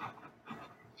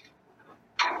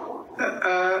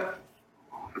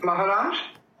 Maharaj?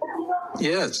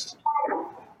 Yes.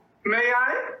 May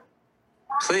I?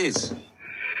 Please.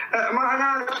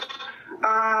 Maharaj,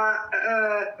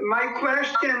 my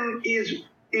question is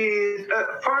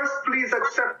first, please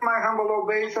accept my humble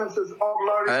obeisances. All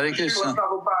glory Hare to Krishna. Srila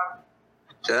Prabhupada.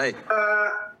 Jai.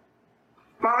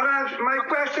 Maharaj, my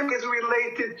question is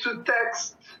related to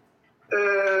text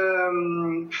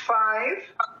 5,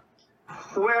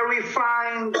 where we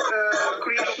find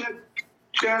Krishna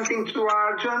chanting to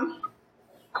Arjuna,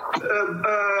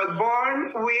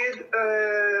 born with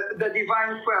the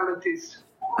divine qualities.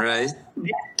 Right.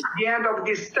 The end of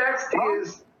this text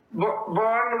is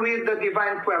born with the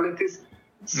divine qualities.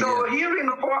 So here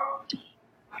in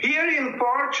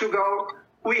Portugal,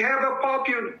 we have a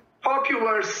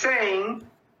popular saying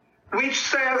which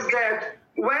says that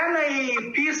when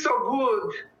a piece of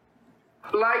wood,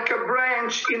 like a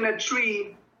branch in a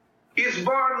tree, is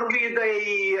born with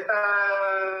a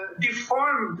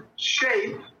deformed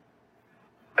shape,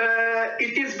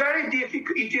 it is very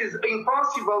difficult, it is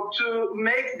impossible to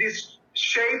make this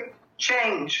shape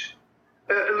change.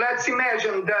 Let's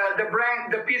imagine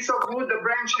the piece of wood, the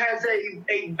branch has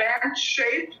a bent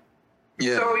shape,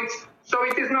 so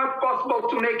it is not possible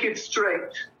to make it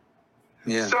straight.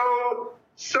 Yeah.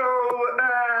 So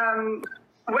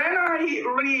when I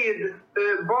read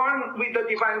Born with the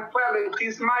Divine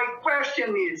Qualities, my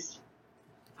question is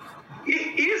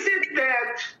it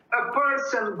that a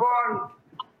person born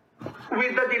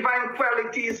with the divine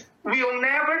qualities will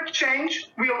never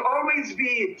change, will always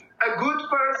be a good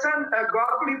person, a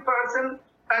godly person,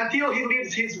 until he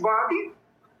leaves his body?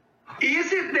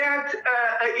 Is it that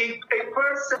a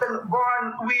person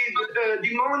born with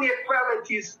demoniac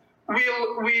qualities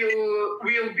will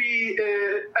be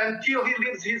until he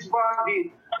leaves his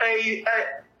body a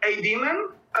demon?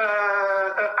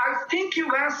 I think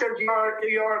you answered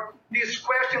these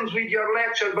questions with your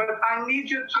lecture, but I need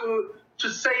you to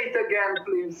say it again,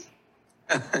 please.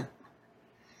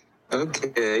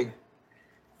 Okay.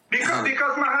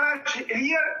 Because Maharaj,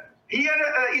 here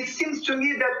it seems to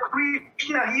me that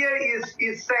Krishna here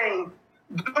is saying,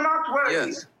 do not worry.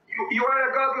 Yes. You are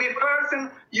a godly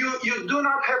person. You do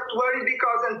not have to worry,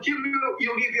 because until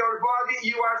you leave your body,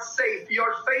 you are safe.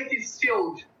 Your fate is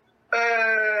sealed.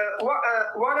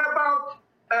 What about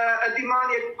a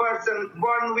demoniac person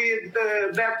born with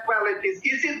bad qualities?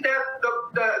 Is it that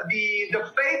the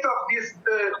fate of this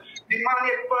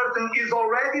demoniac person is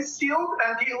already sealed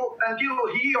until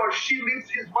he or she leaves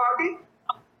his body?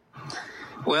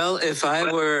 Well, if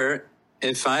I were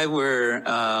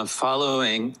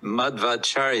following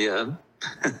Madhvacharya,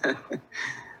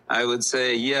 I would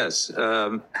say yes.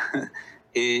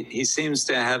 He seems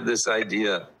to have this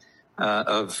idea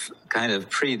of kind of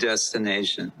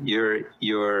predestination. You're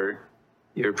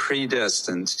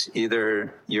predestined.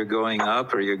 Either you're going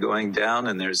up or you're going down,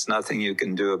 and there's nothing you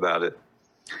can do about it.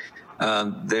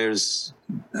 There's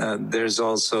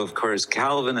also, of course,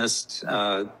 Calvinist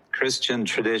Christian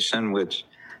tradition, which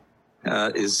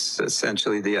is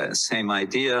essentially the same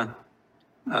idea.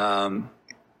 But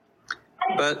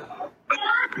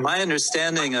my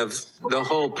understanding of the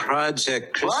whole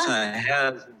project Krishna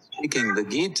has in speaking the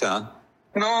Gita.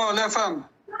 No, la femme.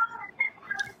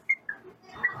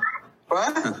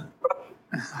 What?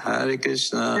 Hare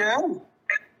Krishna. Yeah.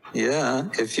 Yeah,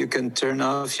 if you can turn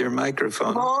off your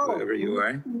microphone, whoever you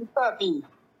are. Papi.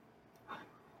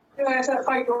 Yeah, I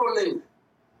fight only.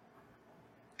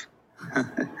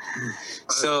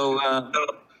 So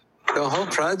the whole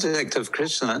project of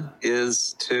Krishna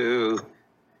is to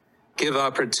give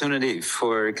opportunity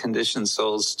for conditioned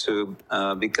souls to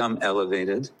become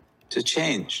elevated, to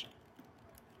change.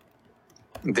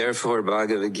 Therefore,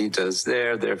 Bhagavad Gita is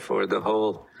there. Therefore, the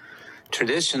whole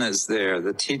tradition is there.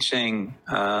 The teaching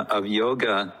of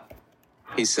yoga,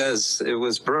 he says, it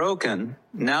was broken.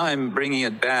 Now I'm bringing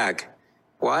it back.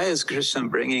 Why is Krishna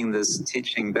bringing this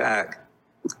teaching back?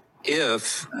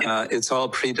 If it's all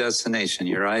predestination,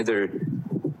 you're either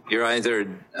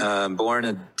born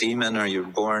a demon or you're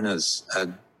born as a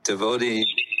devotee.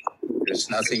 There's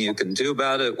nothing you can do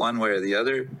about it, one way or the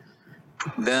other.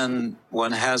 Then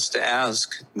one has to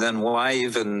ask, then why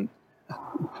even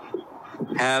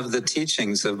have the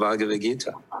teachings of Bhagavad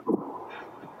Gita?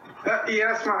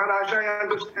 Yes, Maharaj, I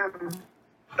understand.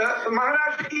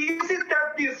 Maharaj, is it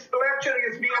that this lecture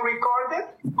is being recorded?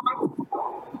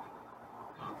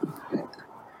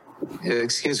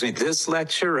 Excuse me, this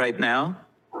lecture right now?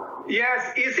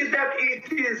 Yes, is it that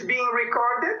it is being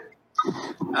recorded?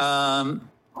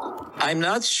 I'm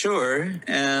not sure,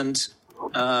 and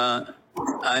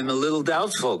I'm a little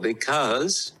doubtful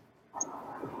because,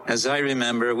 as I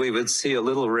remember, we would see a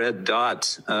little red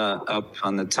dot up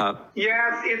on the top.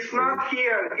 Yes, it's not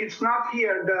here. It's not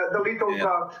here, the little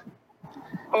dot.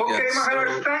 Okay, Yeah,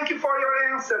 Maharaj, thank you for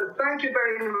your answer. Thank you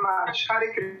very much.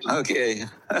 Hare Krishna. Okay.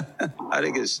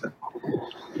 Hare Krishna.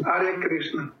 Hare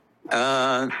Krishna.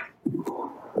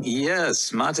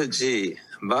 Yes, Mataji,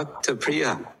 Bhakta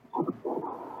Priya.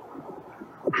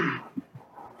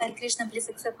 Hare Krishna, please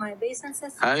accept my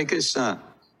obeisances. Hare Krishna.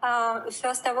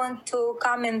 First, I want to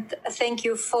comment. Thank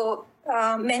you for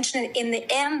mentioning in the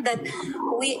end that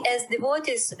we as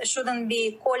devotees shouldn't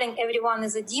be calling everyone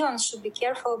as a demon, should be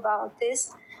careful about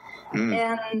this.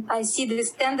 And I see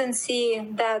this tendency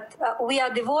that we are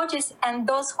devotees, and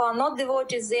those who are not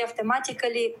devotees, they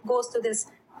automatically goes to this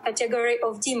category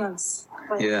of demons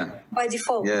by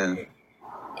default. Yeah.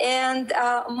 And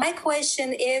my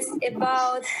question is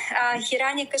about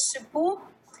Hiranyakashipu,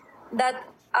 that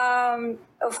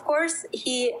of course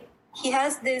he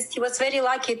has this, he was very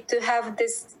lucky to have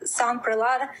this son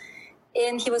Prahlada,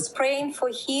 and he was praying for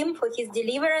him, for his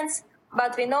deliverance,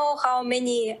 but we know how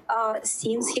many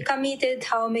sins he committed,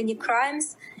 how many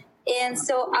crimes. And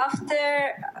so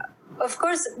after, of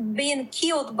course, being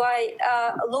killed by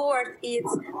Lord,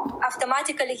 it's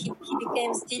automatically he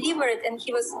became delivered, and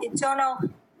he was eternal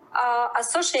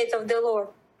associate of the Lord.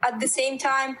 At the same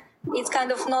time, it's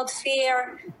kind of not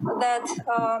fair that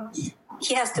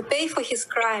he has to pay for his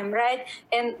crime, right?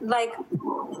 And like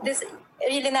this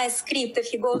really nice script, if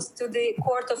he goes to the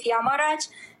court of Yamaraj,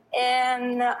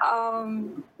 and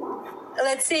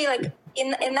let's say like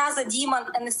in another demon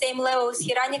on the same level as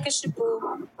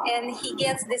Hiranyakashipu, and he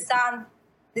gets the son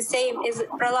the same as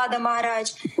Prahlada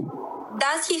Maharaj,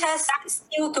 does he have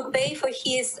still to pay for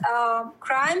his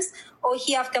crimes, or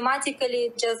he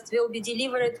automatically just will be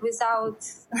delivered without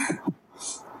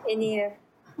any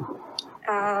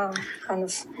kind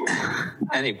of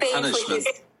any punishment,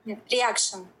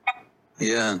 reaction?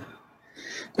 Yeah.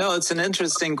 No, it's an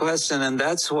interesting question, and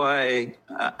that's why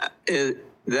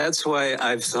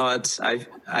I've thought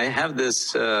I have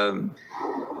this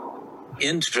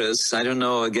interest. I don't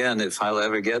know again if I'll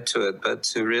ever get to it, but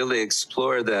to really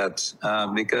explore that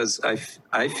because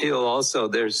I feel also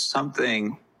there's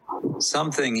something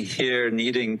here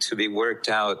needing to be worked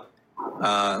out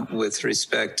with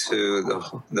respect to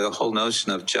the whole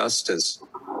notion of justice.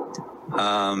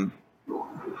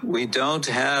 We don't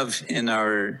have in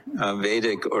our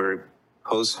Vedic or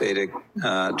post-Vedic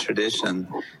tradition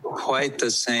quite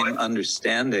the same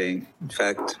understanding. In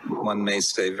fact, one may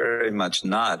say very much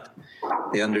not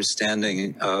the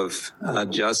understanding of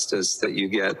justice that you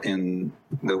get in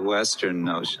the Western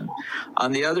notion.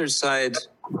 On the other side,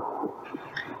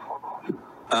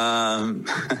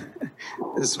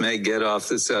 this may get off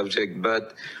the subject,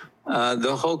 but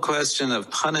the whole question of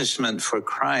punishment for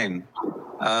crime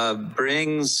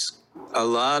brings a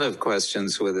lot of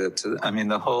questions with it. I mean,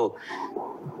 the whole,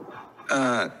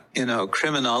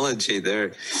 criminology,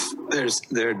 they're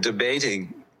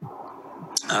debating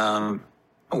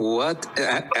what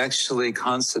actually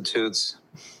constitutes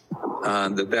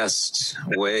the best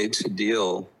way to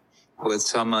deal with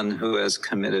someone who has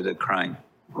committed a crime.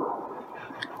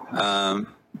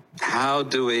 How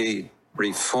do we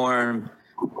reform?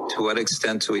 To what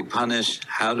extent do we punish?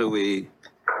 How do we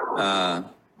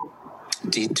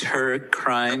deter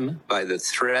crime by the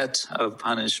threat of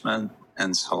punishment,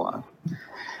 and so on?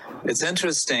 It's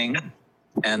interesting,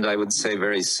 and I would say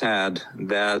very sad,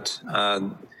 that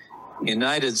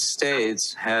United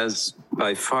States has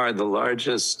by far the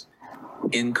largest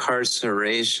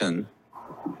incarceration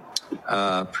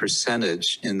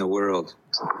percentage in the world.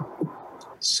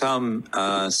 Some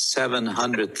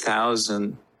 700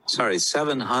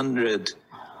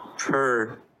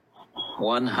 per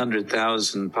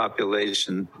 100,000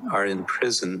 population are in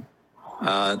prison.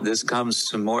 This comes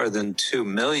to more than 2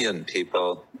 million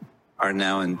people are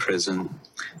now in prison.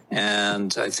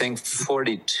 And I think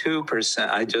 42%,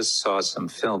 I just saw some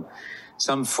film,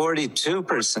 some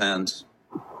 42%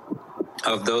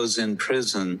 of those in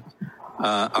prison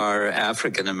are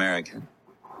African American.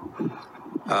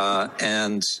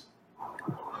 And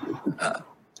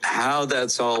how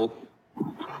that's all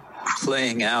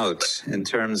playing out in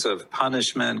terms of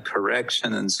punishment,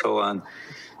 correction, and so on,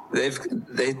 they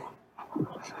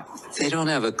don't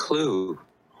have a clue.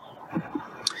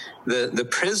 The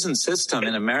prison system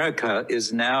in America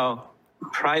is now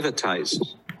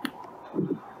privatized.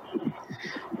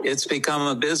 It's become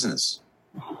a business.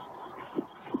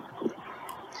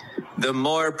 The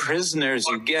more prisoners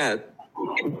you get,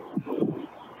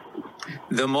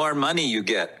 the more money you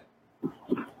get.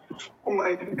 Oh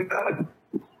my God.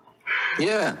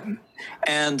 Yeah.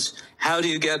 And how do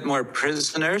you get more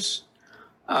prisoners?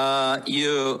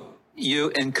 You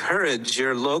encourage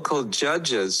your local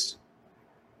judges.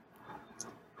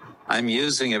 I'm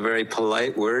using a very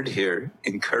polite word here,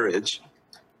 encourage.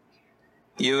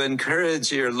 You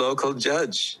encourage your local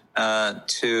judge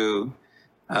to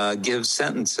give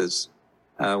sentences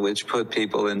which put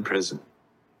people in prison.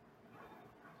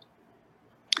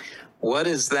 What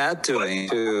is that doing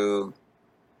to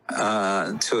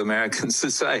American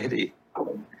society?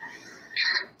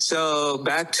 So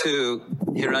back to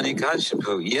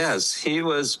Hiranyakashipu. Yes, he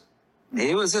was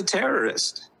a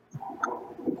terrorist.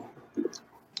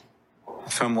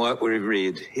 From what we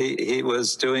read, he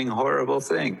was doing horrible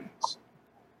things,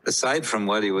 aside from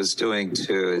what he was doing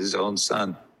to his own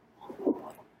son.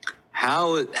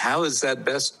 How is that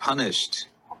best punished?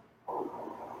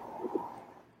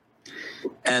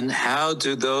 And how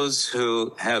do those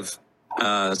who have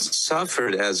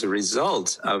suffered as a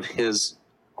result of his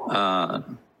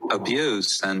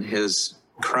abuse and his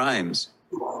crimes,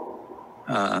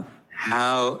 how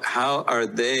are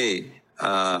they?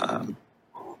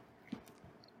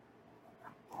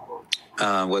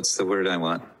 What's the word I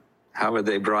want? How are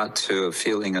they brought to a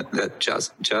feeling that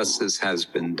justice has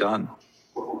been done?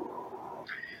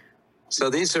 So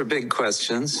these are big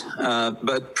questions.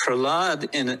 But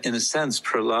Prahlad, in a sense,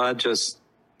 Prahlad just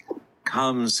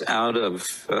comes out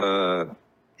of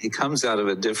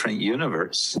a different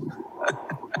universe.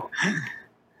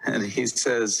 And he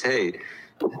says, hey,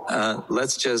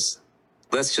 let's just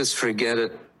forget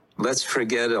it. Let's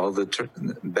forget all the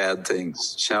bad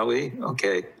things, shall we?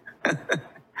 Okay.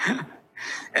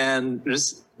 And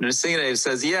Nrsingadev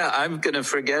says, yeah, I'm going to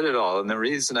forget it all. And the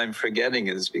reason I'm forgetting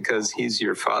is because he's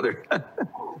your father.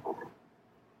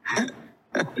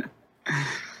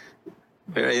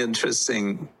 Very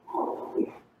interesting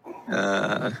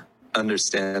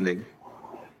understanding.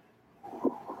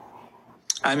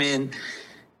 I mean,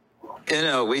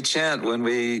 we chant when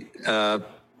we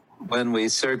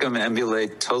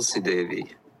circumambulate Tulsi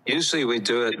Devi. Usually we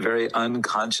do it very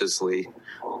unconsciously.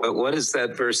 But what is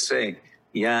that verse saying?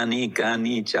 Yani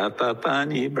kani cha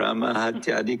papani brahma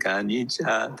hatyadi kani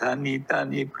cha tani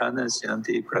tani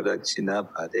pranasyanti pradakshina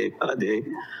pade pade.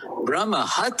 Brahma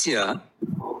hatya,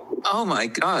 oh my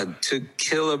God, to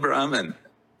kill a Brahmin,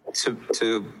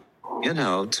 to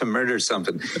murder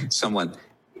someone.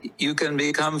 You can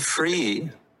become free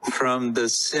from the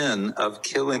sin of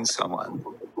killing someone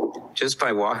just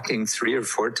by walking 3 or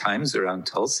 4 times around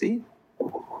Tulsi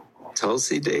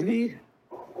Devi.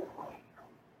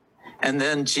 And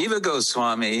then Jiva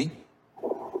Goswami,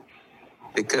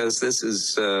 because this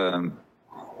is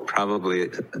probably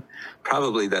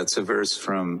that's a verse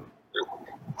from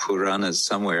Puranas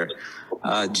somewhere.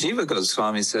 Jiva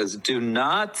Goswami says, do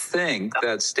not think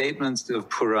that statements of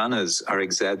Puranas are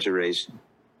exaggeration.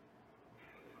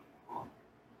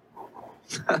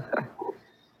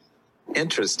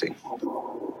 Interesting.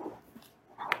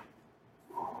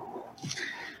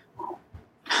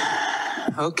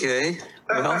 Okay.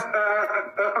 Well,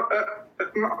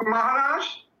 Maharaj?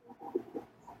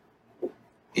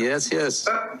 Yes.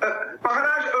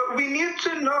 Maharaj, we need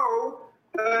to know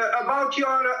about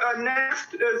your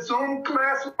next Zoom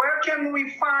class. Where can we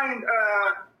find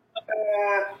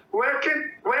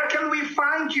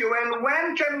you, and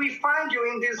when can we find you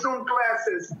in the Zoom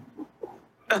classes?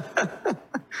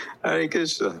 Hare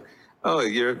Krishna.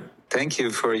 Thank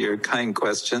you for your kind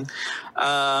question.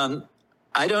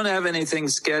 I don't have anything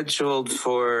scheduled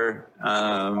for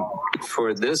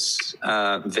this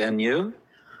venue.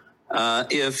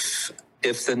 If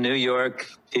the New York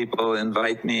people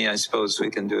invite me, I suppose we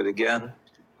can do it again.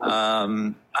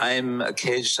 I'm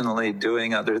occasionally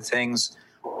doing other things.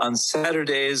 On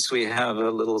Saturdays, we have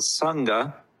a little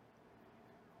Sangha,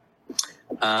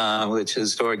 which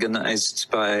is organized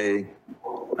by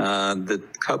the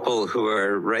couple who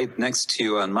are right next to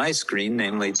you on my screen,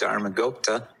 namely Dharma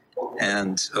Gupta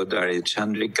and Odarya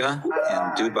Chandrika in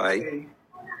Dubai.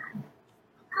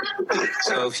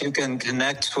 So if you can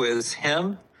connect with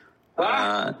him,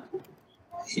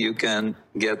 you can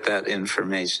get that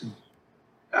information.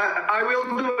 I will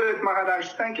do it, Maharaj.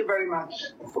 Thank you very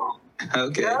much.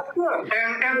 Okay.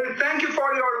 And thank you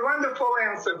for your wonderful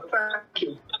answer. Thank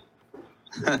you.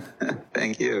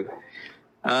 Thank you.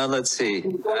 Let's see.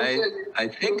 I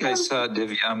think I saw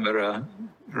Divyambara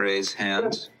raise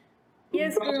hand.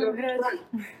 Yes, Guru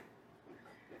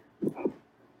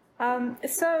Maharaj.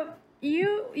 So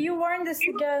you warned us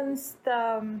against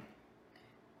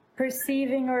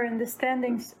perceiving or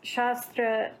understanding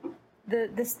Shastra,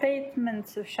 the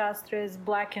statements of Shastra as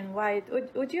black and white.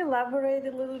 Would you elaborate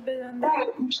a little bit on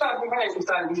that?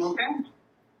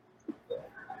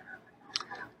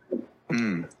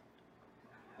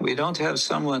 We don't have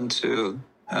someone to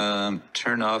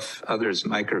turn off others'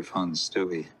 microphones, do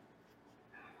we?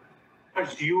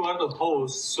 You are the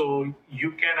host, so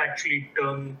you can actually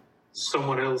turn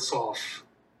someone else off.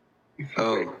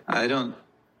 Oh,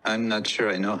 I'm not sure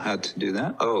I know how to do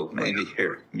that. Oh, maybe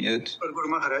here, mute. Guru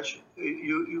Maharaj,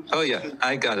 you. Oh yeah,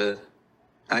 I got it.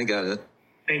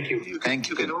 Thank you. You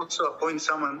Thank can you. also appoint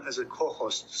someone as a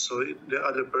co-host, so the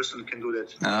other person can do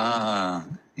that. Ah,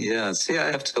 yeah. See,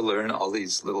 I have to learn all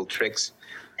these little tricks.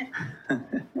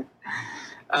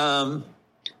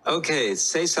 Okay,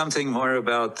 say something more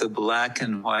about the black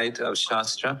and white of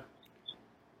Shastra.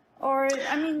 Or,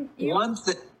 I mean, One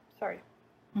thing. sorry.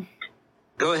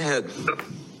 Go ahead.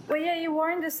 Well, yeah, you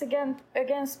warned us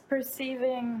against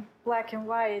perceiving black and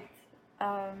white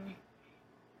and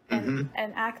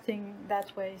acting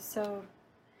that way. So,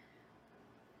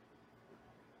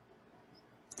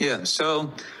 Yeah,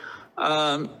 so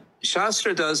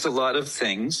Shastra does a lot of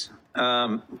things,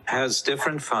 has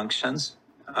different functions.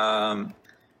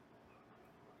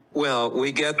 Well,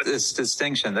 we get this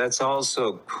distinction. That's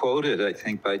also quoted, I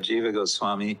think, by Jiva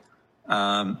Goswami.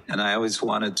 And I always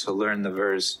wanted to learn the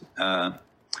verse,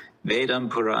 Vedam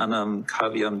Puranam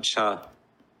Kavyam Cha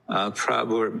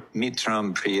Prabhur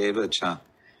Mitram Priyeva Cha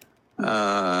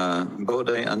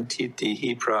Bodhay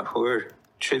Antitihi Prahur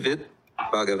Trivit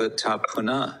Bhagavata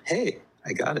Puna. Hey,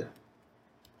 I got it.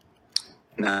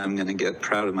 Now I'm going to get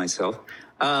proud of myself.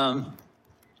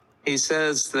 He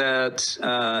says that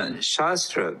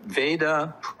Shastra,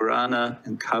 Veda, Purana,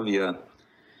 and Kavya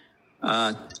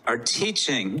are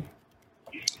teaching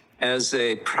as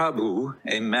a Prabhu,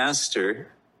 a master,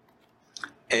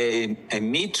 a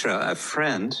mitra, a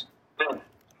friend,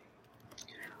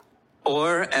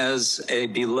 or as a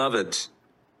beloved.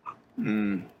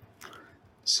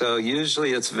 So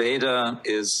usually it's Veda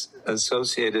is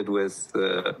associated with,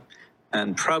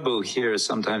 and Prabhu here is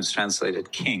sometimes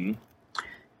translated king.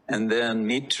 And then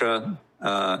Mitra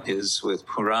is with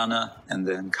Purana, and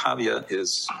then Kavya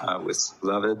is with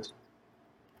beloved.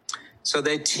 So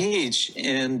they teach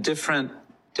in different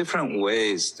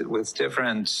ways with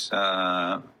different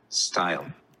style.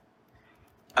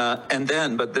 And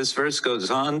then, but this verse goes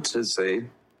on to say,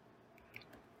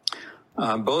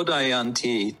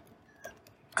 Bodhayanti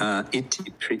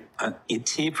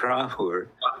iti prahur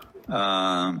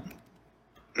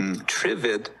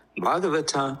trivid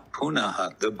Bhagavata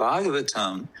Punaha. The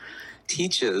Bhagavatam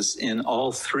teaches in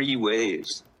all three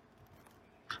ways.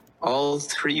 All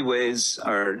three ways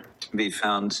are to be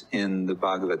found in the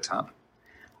Bhagavatam.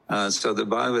 So the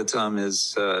Bhagavatam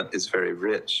is very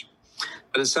rich.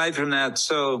 But aside from that,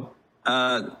 so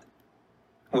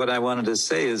what I wanted to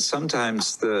say is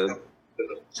sometimes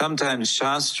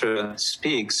Shastra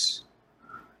speaks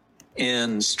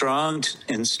in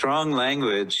strong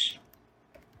language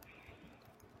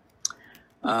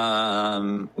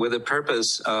with a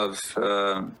purpose of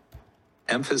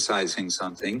emphasizing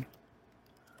something,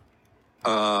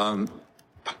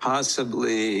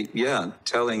 possibly,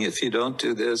 telling if you don't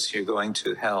do this, you're going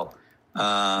to hell,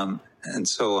 and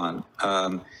so on.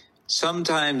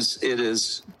 Sometimes it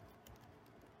is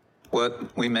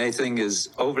what we may think is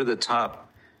over-the-top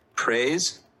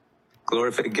praise,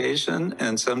 glorification,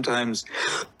 and sometimes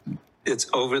it's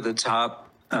over-the-top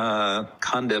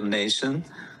condemnation.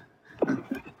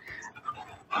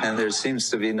 And there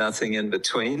seems to be nothing in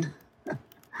between.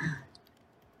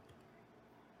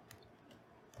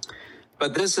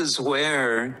 But this is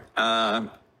where a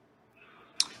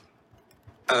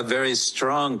very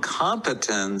strong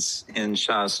competence in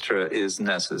Shastra is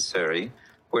necessary,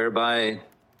 whereby,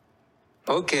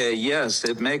 okay, yes,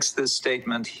 it makes this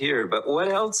statement here, but what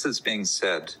else is being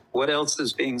said? What else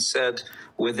is being said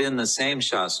within the same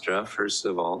Shastra, first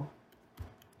of all?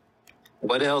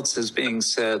 What else is being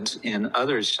said in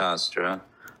other Shastra?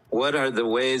 What are the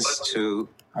ways to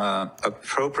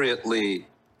appropriately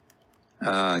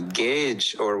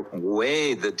gauge or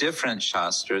weigh the different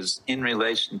Shastras in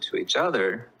relation to each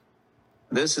other?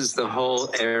 This is the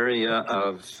whole area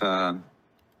of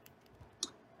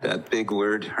that big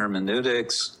word,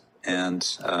 hermeneutics. And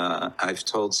I've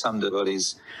told some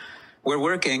devotees, we're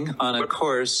working on a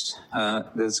course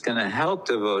that's going to help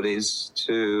devotees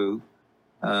to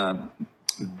to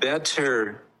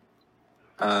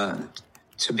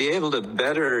be able to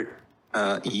better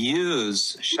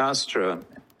use Shastra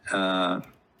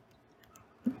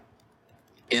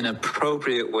in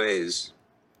appropriate ways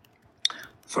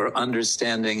for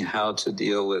understanding how to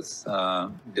deal with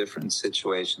different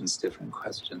situations, different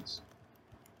questions.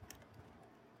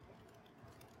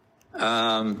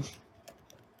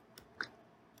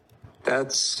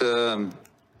 That's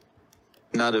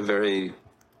not a very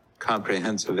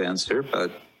comprehensive answer,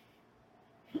 but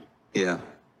yeah,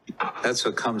 that's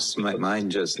what comes to my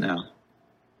mind just now.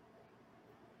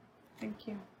 thank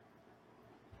you.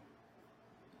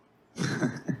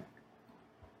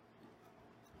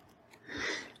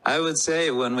 I would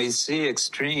say when we see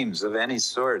extremes of any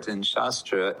sort in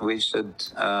Shastra, we should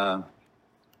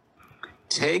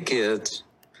take it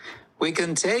we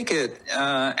can take it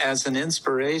as an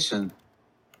inspiration,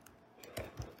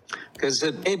 because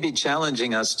it may be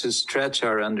challenging us to stretch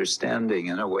our understanding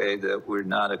in a way that we're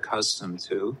not accustomed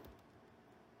to.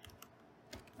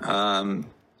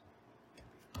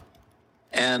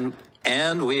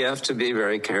 And we have to be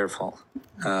very careful.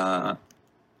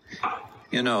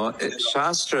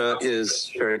 Shastra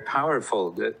is very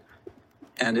powerful.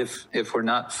 And if we're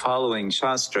not following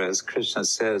Shastra, as Krishna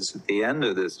says at the end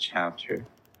of this chapter,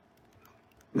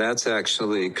 that's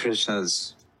actually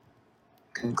Krishna's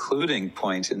concluding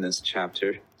point in this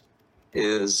chapter,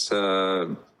 is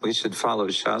we should follow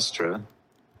Shastra.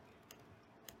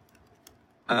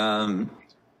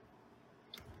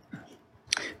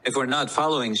 If we're not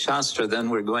following Shastra, then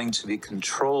we're going to be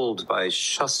controlled by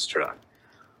Shastra,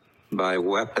 by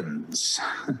weapons.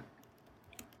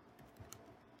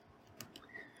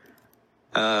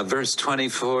 Verse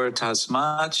 24,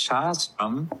 Tasmat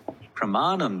Shastram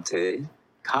Pramanam Te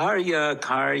Karya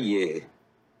Karye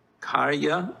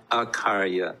Karya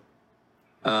Akarya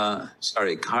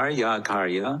Karya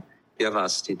Karya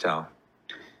Yavastita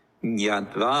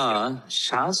Yadva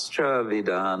Shastra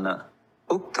Vidana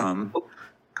Uktam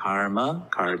Karma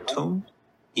Kartum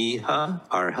Iha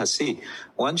Arhasi.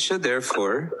 One should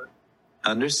therefore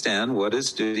understand what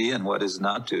is duty and what is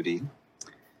not duty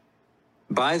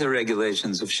by the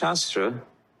regulations of Shastra.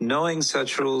 Knowing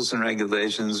such rules and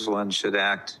regulations, one should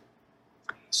act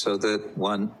so that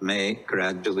one may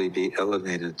gradually be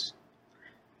elevated.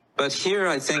 But here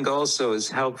I think also is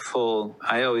helpful.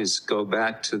 I always go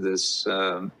back to this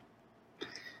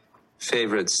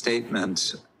favorite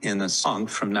statement in a song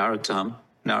from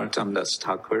Narottam Das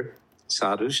Thakur,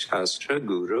 Sadhu Shastra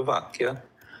Guru Vakya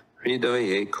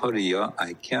Hridaye Koriya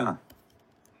Aikya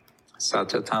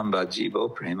Satatamba Jibo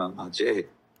Prema Maje.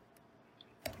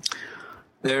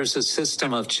 There's a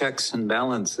system of checks and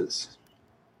balances.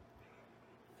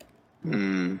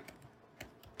 When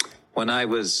I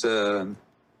was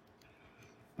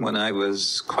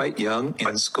quite young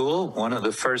in school, one of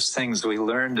the first things we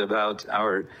learned about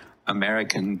our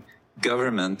American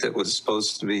government that was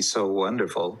supposed to be so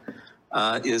wonderful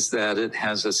is that it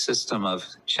has a system of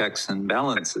checks and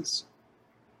balances.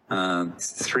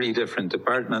 3 different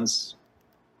departments,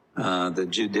 the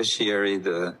judiciary,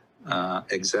 the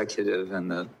executive, and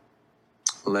the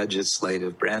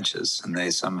legislative branches, and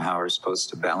they somehow are supposed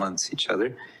to balance each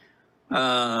other.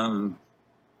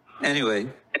 Anyway,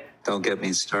 don't get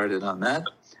me started on that.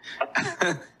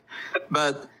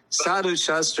 But Sadhu,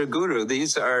 Shastra, Guru,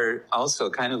 these are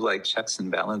also kind of like checks and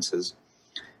balances.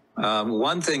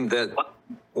 One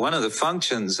of the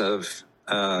functions of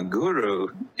Guru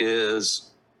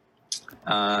is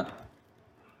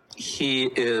he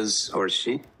is or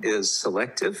she is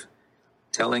selective,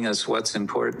 telling us what's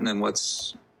important and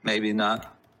what's maybe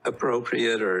not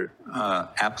appropriate or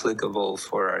applicable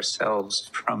for ourselves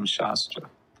from Shastra.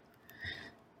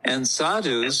 And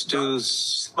sadhus do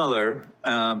similar.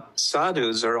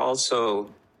 Sadhus are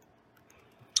also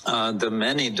the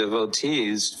many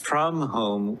devotees from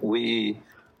whom we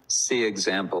see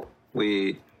example.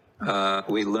 We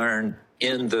learn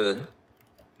in the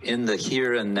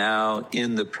here and now,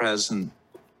 in the present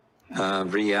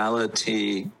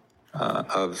reality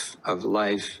of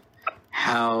life,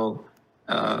 how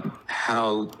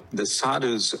the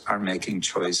sadhus are making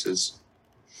choices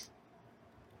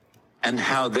and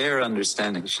how they're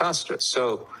understanding Shastra.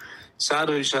 So,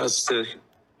 Sadhu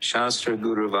Shastra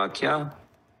Guru Vakya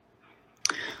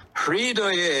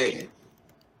Hridaye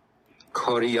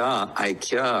Koriya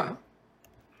Aikya.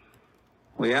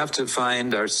 We have to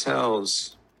find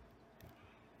ourselves.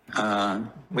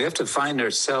 We have to find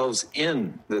ourselves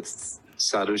in the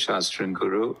Sadhu Shastra and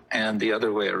Guru, and the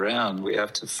other way around. We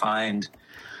have to find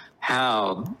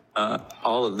how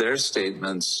all of their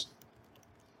statements,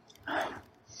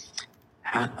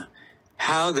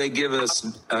 how they give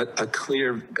us a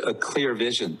clear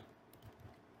vision,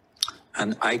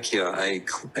 an aikya,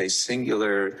 a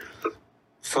singular,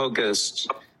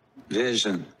 focused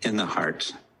vision in the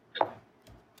heart.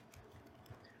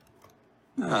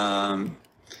 And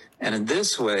in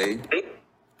this way,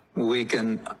 we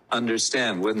can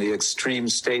understand when the extreme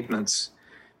statements,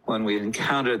 when we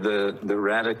encounter the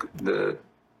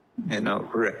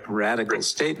radical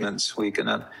statements, we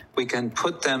can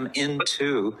put them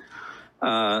into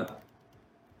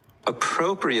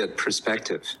appropriate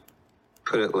perspective.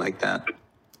 Put it like that.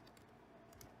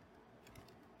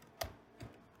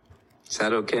 Is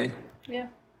that okay? Yeah.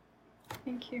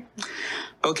 Thank you.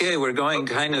 Okay, we're going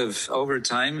kind of over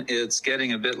time. It's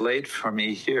getting a bit late for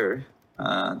me here.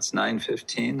 It's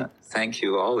 9:15. Thank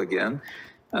you all again.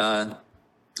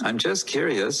 I'm just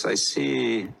curious. I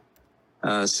see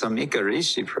Samika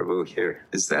Rishi Prabhu here.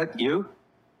 Is that you?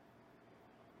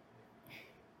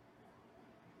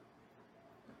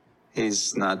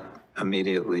 He's not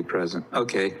immediately present.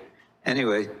 Okay.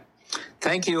 Anyway,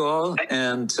 thank you all,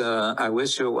 and I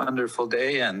wish you a wonderful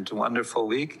day and wonderful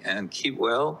week, and keep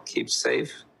well, keep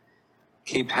safe,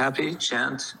 keep happy,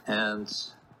 chant, and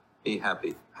be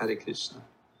happy. Hare Krishna.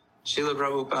 Srila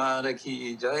Prabhupada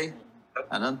ki jai,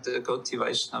 Ananta Koti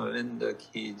Vaishnavinda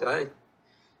ki jai,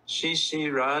 Shri Shri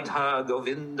Radha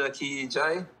Govinda ki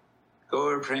jai,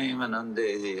 Gaur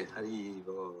Premanande Hari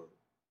Bol.